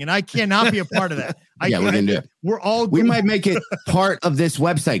who thing, and I cannot be a part of that. We can do it. We might make it part of this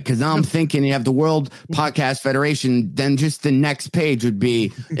website because now I'm thinking you have the World Podcast Federation, then just the next page would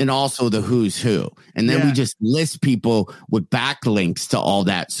be and also the who's who, and then we just list people with backlinks to all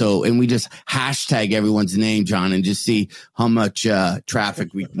that. So and we just hashtag everyone's name, John, and just see how much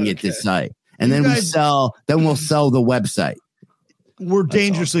traffic we can get this site, and then we'll sell the website. We're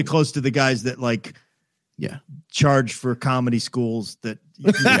dangerously close to the guys that charge for comedy schools that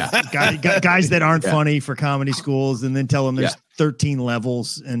guys that aren't funny for comedy schools and then tell them there's 13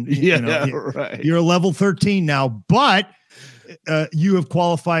 levels and you're a level 13 now, but you have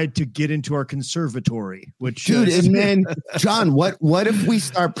qualified to get into our conservatory, which and then John, what if we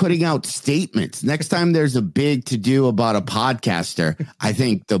start putting out statements next time there's a big to do about a podcaster? I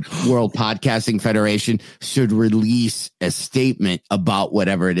think the World Podcasting Federation should release a statement about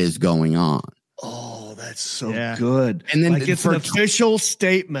whatever it is going on. Oh, that's so good. And then it's an official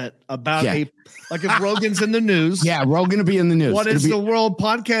statement about like if Rogan's in the news. Yeah, Rogan will be in the news. What does the World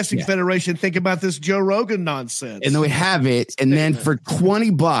Podcasting Federation think about this Joe Rogan nonsense? And then we have it. And then for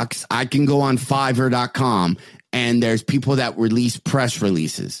 $20, I can go on Fiverr.com and there's people that release press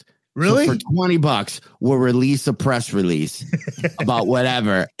releases. Really? So for $20, we'll release a press release about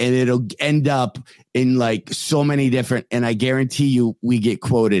whatever, and it'll end up in like so many different, and I guarantee you we get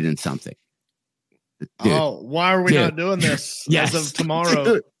quoted in something. Dude. Oh, why are we not doing this as of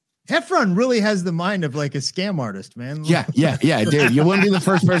tomorrow? Heffron really has the mind of like a scam artist, man. Yeah, dude. You wouldn't be the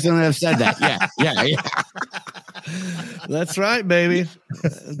first person to have said that. Yeah. That's right, baby.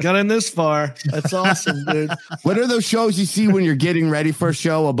 Got in this far. That's awesome, dude. What are those shows you see when you're getting ready for a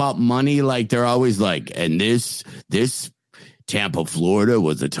show about money? Like they're always like, and this Tampa, Florida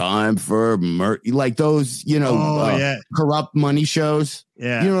was a time for like those, corrupt money shows.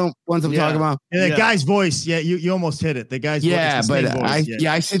 Yeah. You know, ones I'm talking about. And that guy's voice. Yeah. You almost hit it. The guy's voice. Yeah. But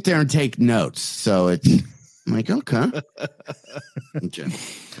I sit there and take notes. So it's I'm like, okay.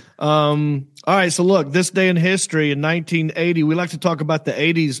 All right. So look, this day in history in 1980, we like to talk about the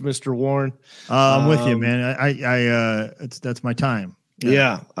 80s, Mr. Warren. I'm with you, man. That's my time.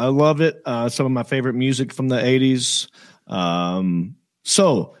 Yeah, I love it. Some of my favorite music from the 80s.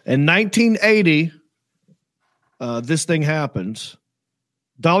 So in 1980, this thing happened.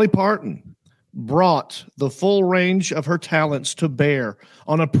 Dolly Parton brought the full range of her talents to bear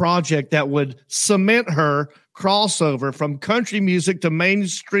on a project that would cement her crossover from country music to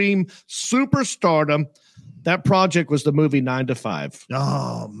mainstream superstardom. That project was the movie 9 to 5.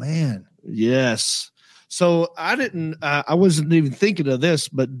 Oh, man. Yes. So I wasn't even thinking of this,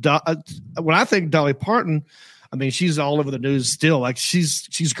 but when I think Dolly Parton, I mean, she's all over the news still. Like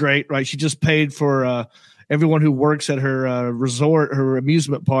she's great, right? She just paid for everyone who works at her resort, her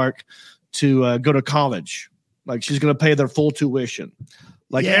amusement park, to go to college. Like she's going to pay their full tuition.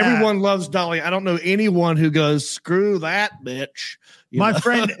 Like everyone loves Dolly. I don't know anyone who goes, screw that bitch. My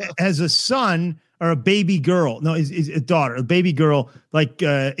friend has a son or a baby girl. No, is a daughter, a baby girl, like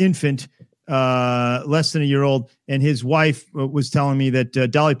infant, less than a year old. And his wife was telling me that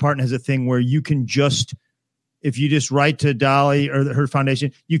Dolly Parton has a thing where you can just, if you just write to Dolly or her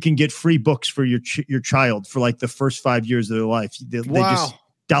foundation, you can get free books for your child for like the first 5 years of their life.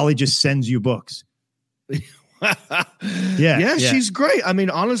 Dolly just sends you books. Yeah, she's great. I mean,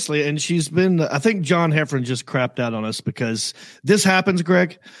 honestly, and she's been, I think John Heffron just crapped out on us because this happens,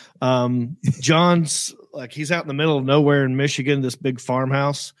 Greg. John's like, he's out in the middle of nowhere in Michigan, this big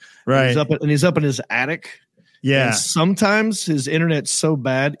farmhouse. Right. He's up in his attic. Yeah. And sometimes his internet's so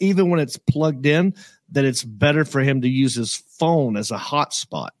bad, even when it's plugged in, that it's better for him to use his phone as a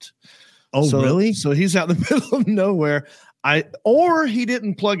hotspot. Oh, really? So he's out in the middle of nowhere. Or he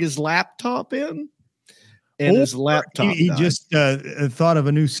didn't plug his laptop in. And his laptop. He just thought of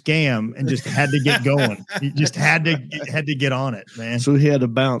a new scam and just had to get going. He just had to get on it, man. So he had to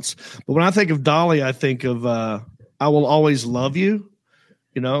bounce. But when I think of Dolly, I think of I Will Always Love You.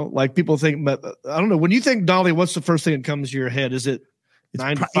 You know, like people think, but I don't know. When you think Dolly, what's the first thing that comes to your head? Is it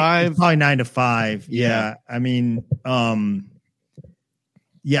 9 to 5? It's probably 9 to 5. Yeah. I mean, I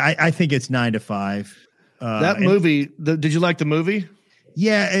think it's 9 to 5. That movie. Did you like the movie?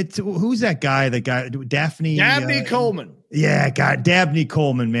 Yeah, who's that guy? The guy Dabney Coleman. Yeah, Dabney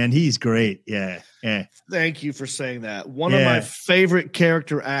Coleman, man, he's great. Yeah. Thank you for saying that. One of my favorite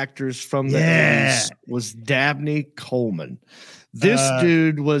character actors from the 80s was Dabney Coleman. This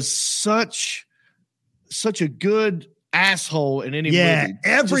dude was such a good asshole in any movie.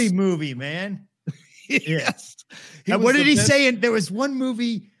 Every movie, man. Yes. And what did he say? And there was one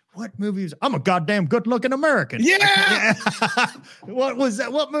movie. What movie was? I'm a goddamn good-looking American. Yeah. What was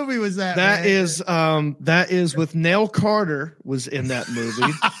that? What movie was that? That is with Nell Carter was in that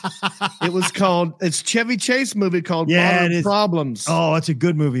movie. It's Chevy Chase movie called Modern Problems. Oh, that's a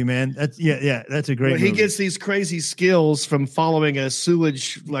good movie, man. That's a great movie. He gets these crazy skills from following a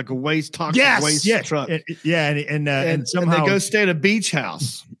sewage, like a toxic waste truck. And somehow they go stay at a beach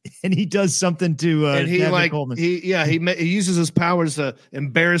house. And he does something to and he uses his powers to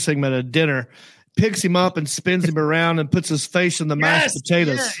embarrass him at a dinner, picks him up and spins him around and puts his face in the mashed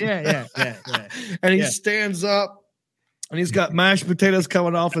potatoes. Yeah. And he stands up and he's got mashed potatoes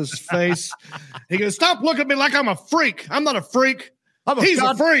coming off his face. He goes, "Stop looking at me like I'm a freak. I'm not a freak. He's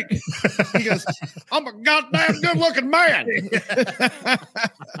a freak." He goes, "I'm a goddamn good looking man."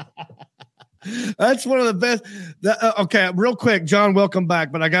 That's one of the best. Okay, real quick, John, welcome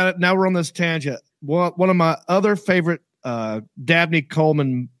back. But I got it. Now we're on this tangent. One of my other favorite Dabney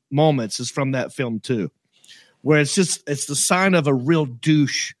Coleman moments is from that film too, where it's the sign of a real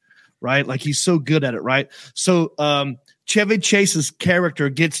douche, right? Like he's so good at it, right? So Chevy Chase's character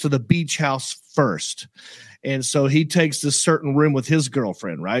gets to the beach house first, and so he takes this certain room with his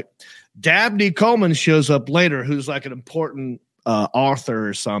girlfriend, right? Dabney Coleman shows up later, who's like an important author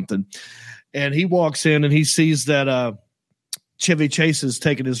or something. And he walks in and he sees that Chevy Chase is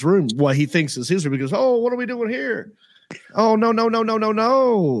taking his room. What he thinks is his room. He goes, "Oh, what are we doing here? Oh, no.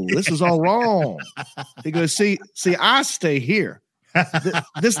 This is all wrong." He goes, see, I stay here.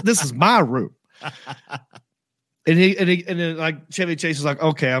 This is my room. And then like Chevy Chase is like,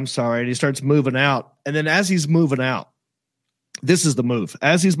 okay, I'm sorry. And he starts moving out. And then as he's moving out, this is the move.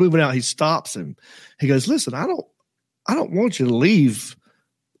 As he's moving out, he stops him. He goes, listen, I don't want you to leave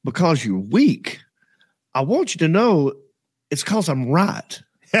because you're weak. I want you to know it's because I'm right.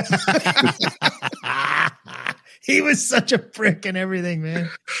 He was such a prick and everything, man.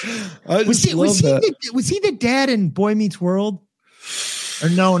 Was he the dad in Boy Meets World? Or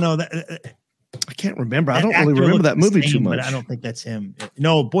no, I can't remember. I don't really remember that movie too much. But I don't think that's him.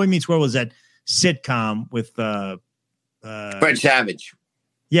 No, Boy Meets World was that sitcom with Fred Savage.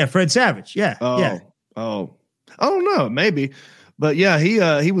 Yeah, Fred Savage. Yeah. Oh, I don't know, maybe. But yeah,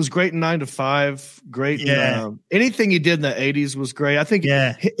 he was great in 9 to 5. Great. Yeah. Anything he did in the 80s was great. I think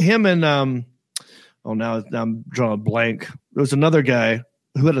him and now I'm drawing a blank. There was another guy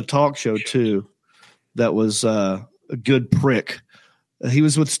who had a talk show too that was a good prick. He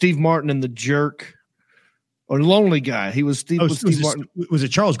was with Steve Martin in The Jerk, or Lonely Guy. He was Steve Martin. Was it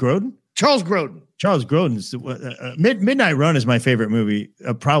Charles Grodin? Charles Grodin. Charles Grodin's Midnight Run is my favorite movie,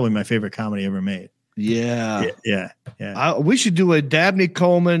 probably my favorite comedy ever made. Yeah. We should do a Dabney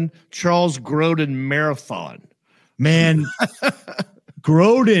Coleman, Charles Grodin marathon. Man,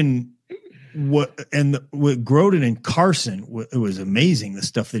 Grodin. With Grodin and Carson, it was amazing. The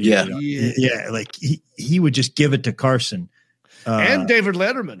stuff that he did. Yeah, like he would just give it to Carson. And David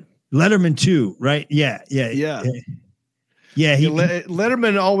Letterman. Letterman too, right? Yeah.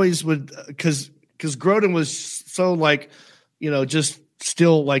 Letterman always would, because Grodin was so like, just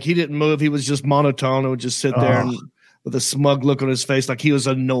still like he didn't move. He was just monotone and would just sit there and with a smug look on his face, like he was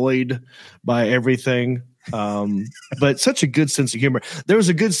annoyed by everything. But such a good sense of humor. There was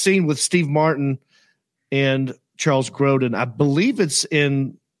a good scene with Steve Martin and Charles Grodin. I believe it's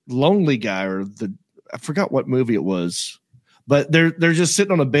in Lonely Guy I forgot what movie it was. But they're just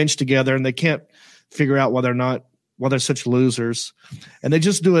sitting on a bench together and they can't figure out why they're such losers. And they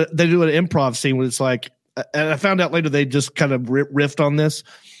do an improv scene where it's like, and I found out later they just kind of riffed on this.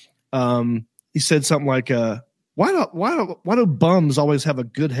 He said something like, why do bums always have a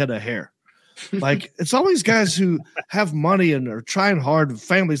good head of hair? Like it's always guys who have money and are trying hard,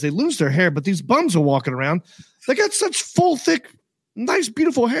 families, they lose their hair, but these bums are walking around. They got such full, thick, nice,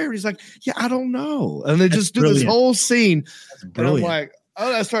 beautiful hair. He's like, yeah, I don't know. And they just do this whole scene. And I'm like,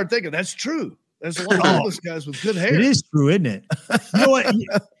 I started thinking that's true. There's a lot of homeless guys with good hair. It is true, isn't it? You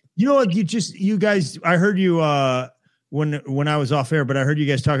know what? You guys, I heard you when I was off air, but I heard you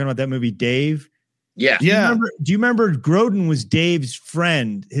guys talking about that movie, Dave. Yeah. Do you remember Grodin was Dave's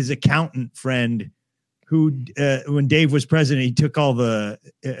friend, his accountant friend, who when Dave was president, he took all the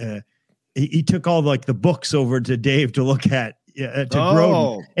like the books over to Dave to look at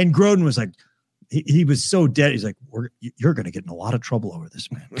Grodin. And Grodin was like, he was so dead. He's like, you're going to get in a lot of trouble over this,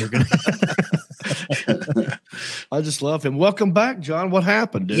 man. You're gonna I just love him. Welcome back, John. What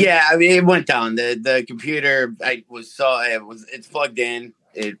happened, dude? Yeah, I mean, it went down. The computer, it's plugged in.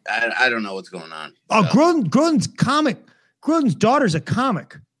 I don't know what's going on. Oh, so. Grodin's daughter's a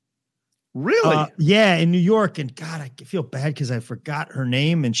comic. Really? Yeah, in New York. And God, I feel bad because I forgot her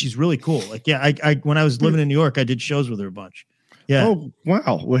name, and she's really cool. Like, yeah, I when I was living in New York, I did shows with her a bunch. Yeah. Oh,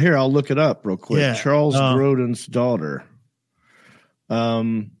 wow. Well, here, I'll look it up real quick. Yeah. Charles Grodin's daughter.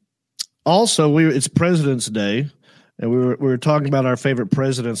 Also, it's President's Day, and we were talking about our favorite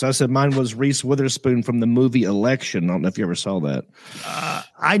presidents. I said mine was Reese Witherspoon from the movie Election. I don't know if you ever saw that.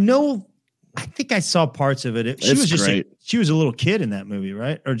 I know. I think I saw parts of it. She was just she was a little kid in that movie,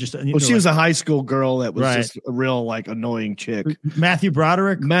 right? Or just she was a high school girl that was just a real like annoying chick. Matthew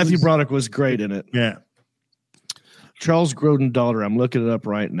Broderick was great in it. Yeah. Charles Grodin daughter. I'm looking it up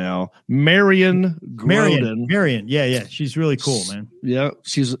right now. Marion Grodin. Marion. Yeah. She's really cool, man. Yeah.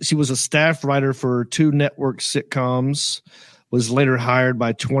 She was a staff writer for 2 network sitcoms, was later hired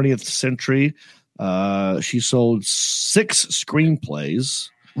by 20th Century. She sold 6 screenplays.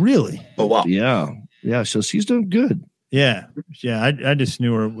 Really? Oh, wow. Yeah. So she's doing good. Yeah. I just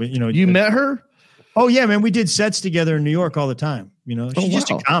knew her, You met her? Oh yeah, man. We did sets together in New York all the time. She's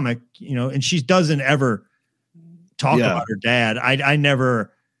just a comic, and she doesn't ever talk about her dad.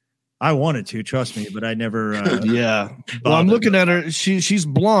 I wanted to, trust me, but I never. Well, I'm looking at her. She's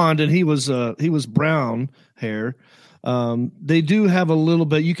blonde, and he was brown hair. They do have a little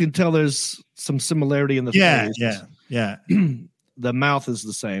bit. You can tell there's some similarity in the face. Yeah. The mouth is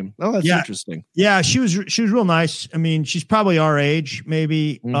the same. Oh, that's interesting. Yeah, she was real nice. I mean, she's probably our age,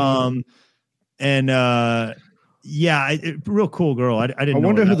 maybe. Mm-hmm. Real cool girl. I didn't. I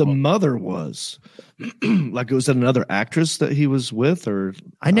wonder who the mother was. Like, was it another actress that he was with, or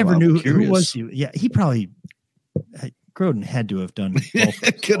I never knew who was he. Yeah, he probably. Grodin had to have done.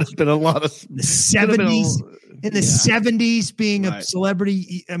 It could have been a lot of the 70s. in the 70s being a Right.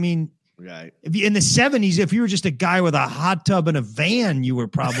 celebrity. I mean, Right. if you in the 70s, if you were just a guy with a hot tub and a van, you were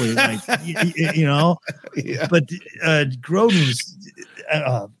probably like, you know, Yeah. but Grodin was,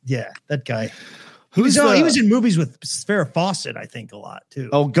 that guy. He was in movies with Farrah Fawcett, I think, a lot too.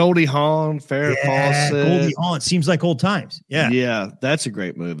 Oh, Goldie Hawn, Farrah Fawcett. Goldie Hawn. It seems like old times. Yeah. Yeah, that's a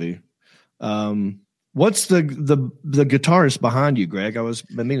great movie. What's the guitarist behind you, Greg? I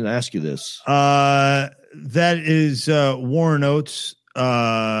meaning to ask you this. That is Warren Oates,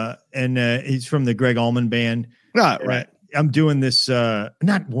 and he's from the Greg Allman Band. Right. I'm doing this.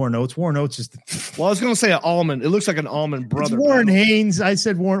 Not Warren Oates. Warren Oates is. Well, I was going to say an almond. It looks like an almond brother. It's Warren Haynes. I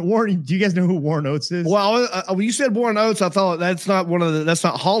said Warren. Warren. Do you guys know who Warren Oates is? Well, when you said Warren Oates, I thought that's not that's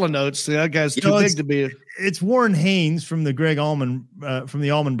not Hall and Oates. That guy's too big to be. It's Warren Haynes from the Greg Allman, from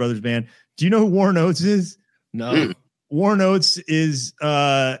the Allman Brothers Band. Do you know who Warren Oates is? No. Warren Oates is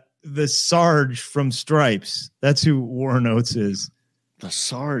the Sarge from Stripes. That's who Warren Oates is. The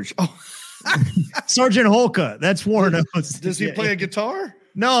Sarge. Oh. Sergeant Holka. That's Warren Oates. Does he play a guitar?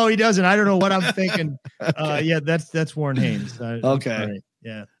 No, he doesn't. I don't know what I'm thinking. Okay. Yeah, that's Warren Haynes. Okay. Right.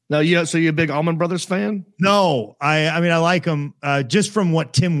 Yeah. No, so you're a big Allman Brothers fan? No, I mean I like him just from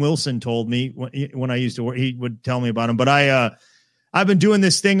what Tim Wilson told me when I used to work. He would tell me about him. But I've been doing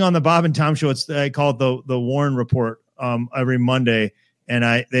this thing on the Bob and Tom show. I call it the Warren Report every Monday.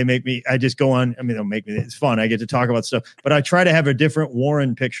 And they make me, I just go on. I mean, they'll make me, it's fun. I get to talk about stuff, but I try to have a different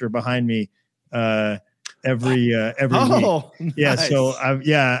Warren picture behind me every week. Yeah. Nice. So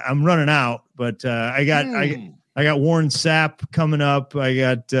I'm running out, but I got Warren Sapp coming up.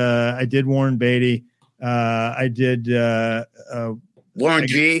 I did Warren Beatty. I did Warren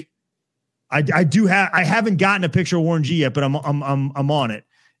G. I haven't gotten a picture of Warren G yet, but I'm on it.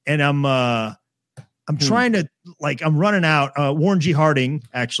 And I'm trying to, like, I'm running out. Warren G. Harding,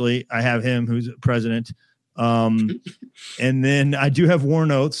 actually, I have him, who's president. And then I do have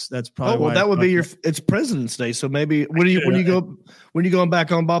Warren Oates. That's probably that would be it's President's Day. So maybe when you going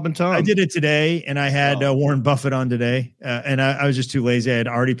back on Bob and Tom? I did it today, and I had Warren Buffett on today, and I was just too lazy. I had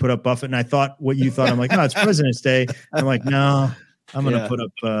already put up Buffett, and I thought what you thought. I'm like, no, it's President's Day. I'm like, no, I'm gonna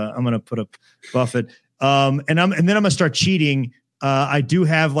put up Buffett. And then I'm gonna start cheating. I do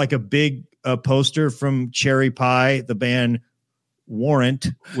have like a big poster from Cherry Pie, the band Warrant,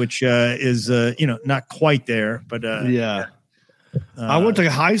 which is not quite there, but I went to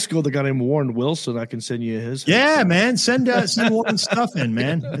high school with a guy named Warren Wilson. I can send you his. Yeah, man, send Warren stuff in,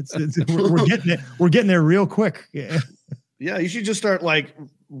 man. We're getting there real quick. Yeah, you should just start like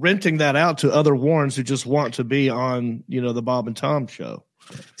renting that out to other Warrens who just want to be on the Bob and Tom show.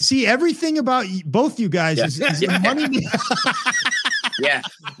 See, everything about both you guys is money. Yeah.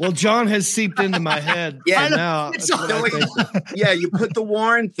 Well, John has seeped into my head. Yeah. Now. You put the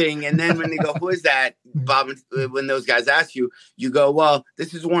Warren thing, and then when they go, "Who is that?" Bob, when those guys ask you, you go, "Well,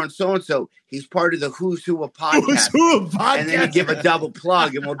 this is Warren so and so. He's part of the Who's Who of podcast." And then you give a double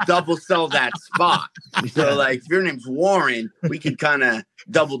plug, and we'll double sell that spot. So, like, if your name's Warren, we could kind of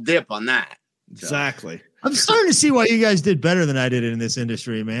double dip on that. So. Exactly. I'm starting to see why you guys did better than I did in this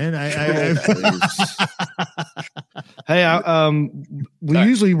industry, man. Hey, we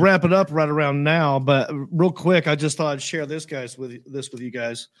usually wrap it up right around now, but real quick, I just thought I'd share this with you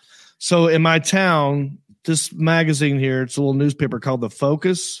guys. So in my town, this magazine here, it's a little newspaper called The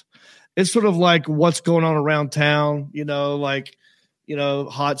Focus. It's sort of like what's going on around town,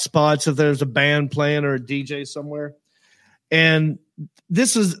 hot spots if there's a band playing or a DJ somewhere. And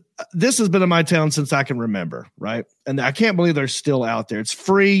this has been in my town since I can remember, right? And I can't believe they're still out there. It's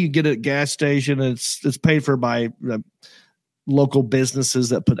free. You get it at a gas station. And it's paid for by local businesses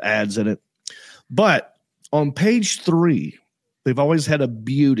that put ads in it. But on page 3, they've always had a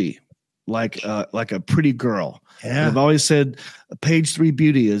beauty, like a pretty girl. Yeah. They've always said page 3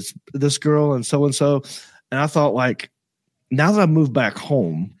 beauty is this girl and so. And I thought, like, now that I've moved back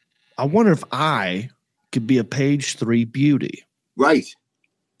home, I wonder if I could be a page 3 beauty. Right.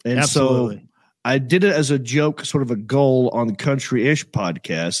 And Absolutely. So I did it as a joke, sort of a goal on the Country-ish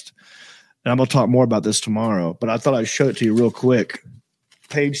podcast. And I'm going to talk more about this tomorrow, but I thought I'd show it to you real quick.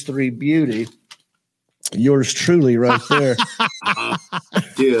 Page 3 beauty. Yours truly right there.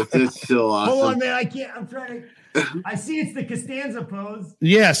 Dude, that's so awesome. Hold on, man. I can't. I'm trying to. I see it's the Costanza pose.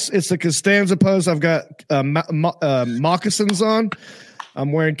 Yes, it's the Costanza pose. I've got moccasins on.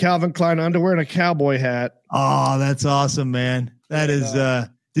 I'm wearing Calvin Klein underwear and a cowboy hat. Oh, that's awesome, man. That is.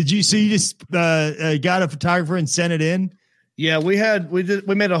 Did you see? You just got a photographer and sent it in. Yeah, we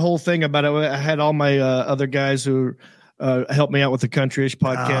made a whole thing about it. I had all my other guys who helped me out with the Country-ish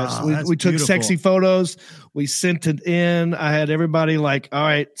podcast. We took sexy photos. We sent it in. I had everybody like, all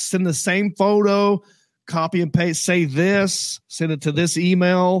right, send the same photo, copy and paste, say this, send it to this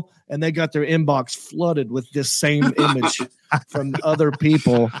email, and they got their inbox flooded with this same image from other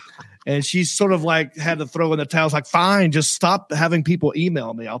people. And she sort of like had to throw in the towels, like, fine, just stop having people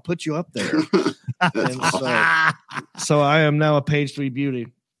email me. I'll put you up there. And so I am now a page 3 beauty.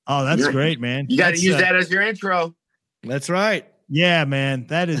 Oh, that's great, man. You got to use that as your intro. That's right. Yeah, man.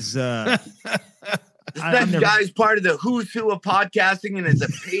 That is That guy's part of the who's who of podcasting, and it's a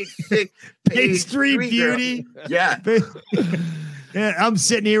page 3 beauty. Girl. Yeah. Yeah, I'm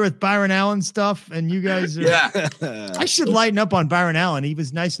sitting here with Byron Allen stuff, and you guys are. Yeah. I should lighten up on Byron Allen. He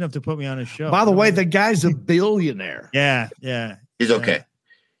was nice enough to put me on his show. By the way, the guy's a billionaire. Yeah. He's okay.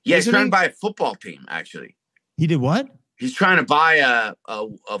 Yeah, he's trying to buy a football team, actually. He did what? He's trying to buy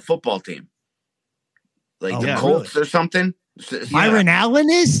a football team. Like the Colts or something. Byron Allen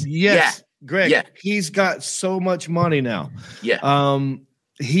is? Yes. Yeah. Greg, yeah. He's got so much money now. Yeah.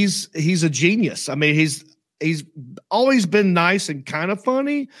 He's a genius. I mean, he's always been nice and kind of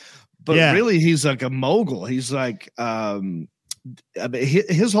funny, but really he's like a mogul. He's like,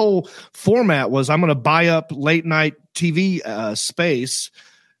 his whole format was, I'm going to buy up late night TV space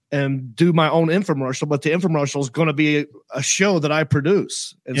and do my own infomercial, but the infomercial is going to be a show that I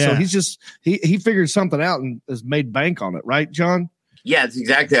produce. And so he's he figured something out and has made bank on it. Right, John? Yeah, that's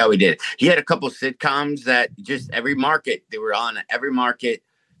exactly how he did it. He had a couple of sitcoms that just every market, they were on every market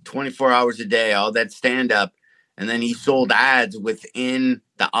 24 hours a day, all that stand up. And then he sold ads within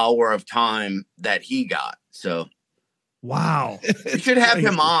the hour of time that he got. So, wow. We should have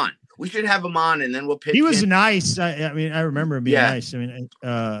him on. We should have him on, and then we'll pitch. He was nice. I mean, I remember him being nice. I mean,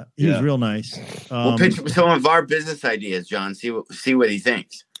 he was real nice. We'll pitch some of our business ideas, John. See what he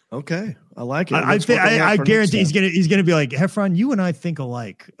thinks. Okay, I like it. I guarantee he's gonna be like, Heffron, you and I think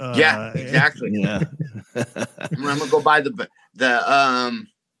alike. Yeah, exactly. Yeah, I'm gonna go buy the best.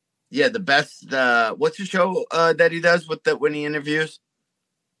 What's the show that he does when he interviews?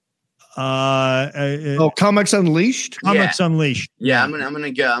 Comics Unleashed. Comics Unleashed. Yeah, I'm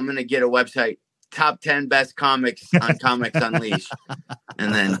gonna get a website. Top 10 best comics on Comics Unleashed,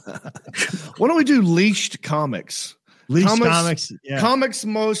 and then why don't we do leashed comics? Comics, comics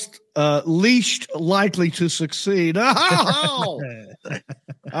most least likely to succeed. Oh! All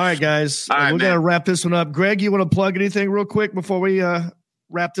right, guys. We're going to wrap this one up. Greg, you want to plug anything real quick before we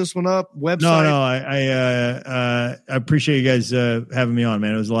wrap this one up? Website? No. I appreciate you guys having me on,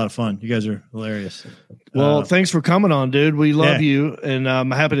 man. It was a lot of fun. You guys are hilarious. Well, thanks for coming on, dude. We love you, and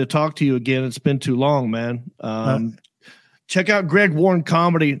I'm happy to talk to you again. It's been too long, man. Check out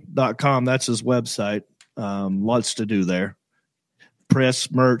GregWarrenComedy.com. That's his website. Lots to do there.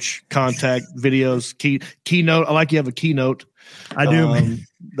 Press, merch, contact, videos, keynote. I like you have a keynote. I do, man.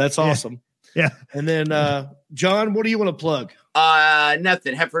 That's awesome. Yeah. And then, John, what do you want to plug?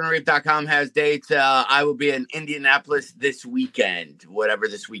 Nothing. HeffernandReef.com has dates. I will be in Indianapolis this weekend, whatever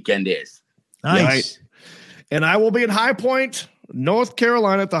this weekend is. Nice. Right. And I will be in High Point, North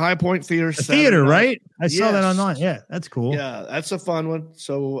Carolina at the High Point Theater. Right? I saw that online. Yeah, that's cool. Yeah, that's a fun one.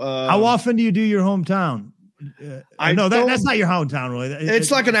 So how often do you do your hometown? I know that's not your hometown, really. It's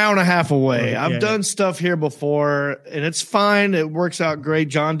like an hour and a half away. I've done stuff here before, and it's fine. It works out great.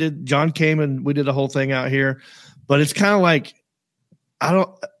 John came and we did the whole thing out here, but it's kind of like I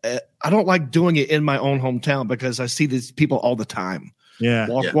don't like doing it in my own hometown because I see these people all the time.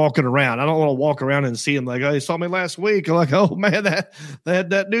 Walking around. I don't want to walk around and see them like, oh, you saw me last week. I'm like, oh man,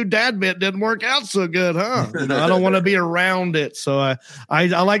 that new dad bit didn't work out so good, huh? I don't want to be around it. So I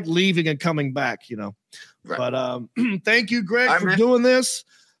like leaving and coming back, Right. But thank you, Greg, for doing this.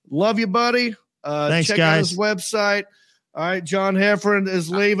 Love you, buddy. Thanks, check guys. out his website. All right, John Heffron is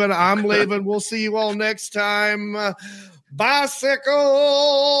leaving. I'm leaving. We'll see you all next time.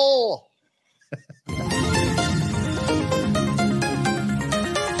 Bicycle.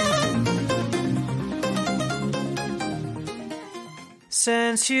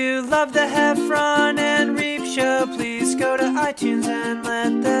 Since you love the Heffron and Reef show, please go to iTunes and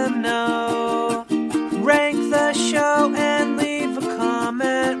let them know. Rank the show and leave a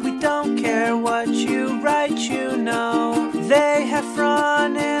comment. We don't care what you write, They,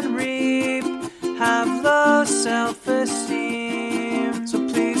 Heffron and Reef, have low self-esteem. So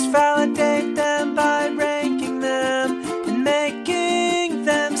please validate them by ranking them and making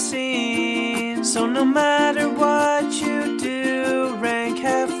them seen. So no matter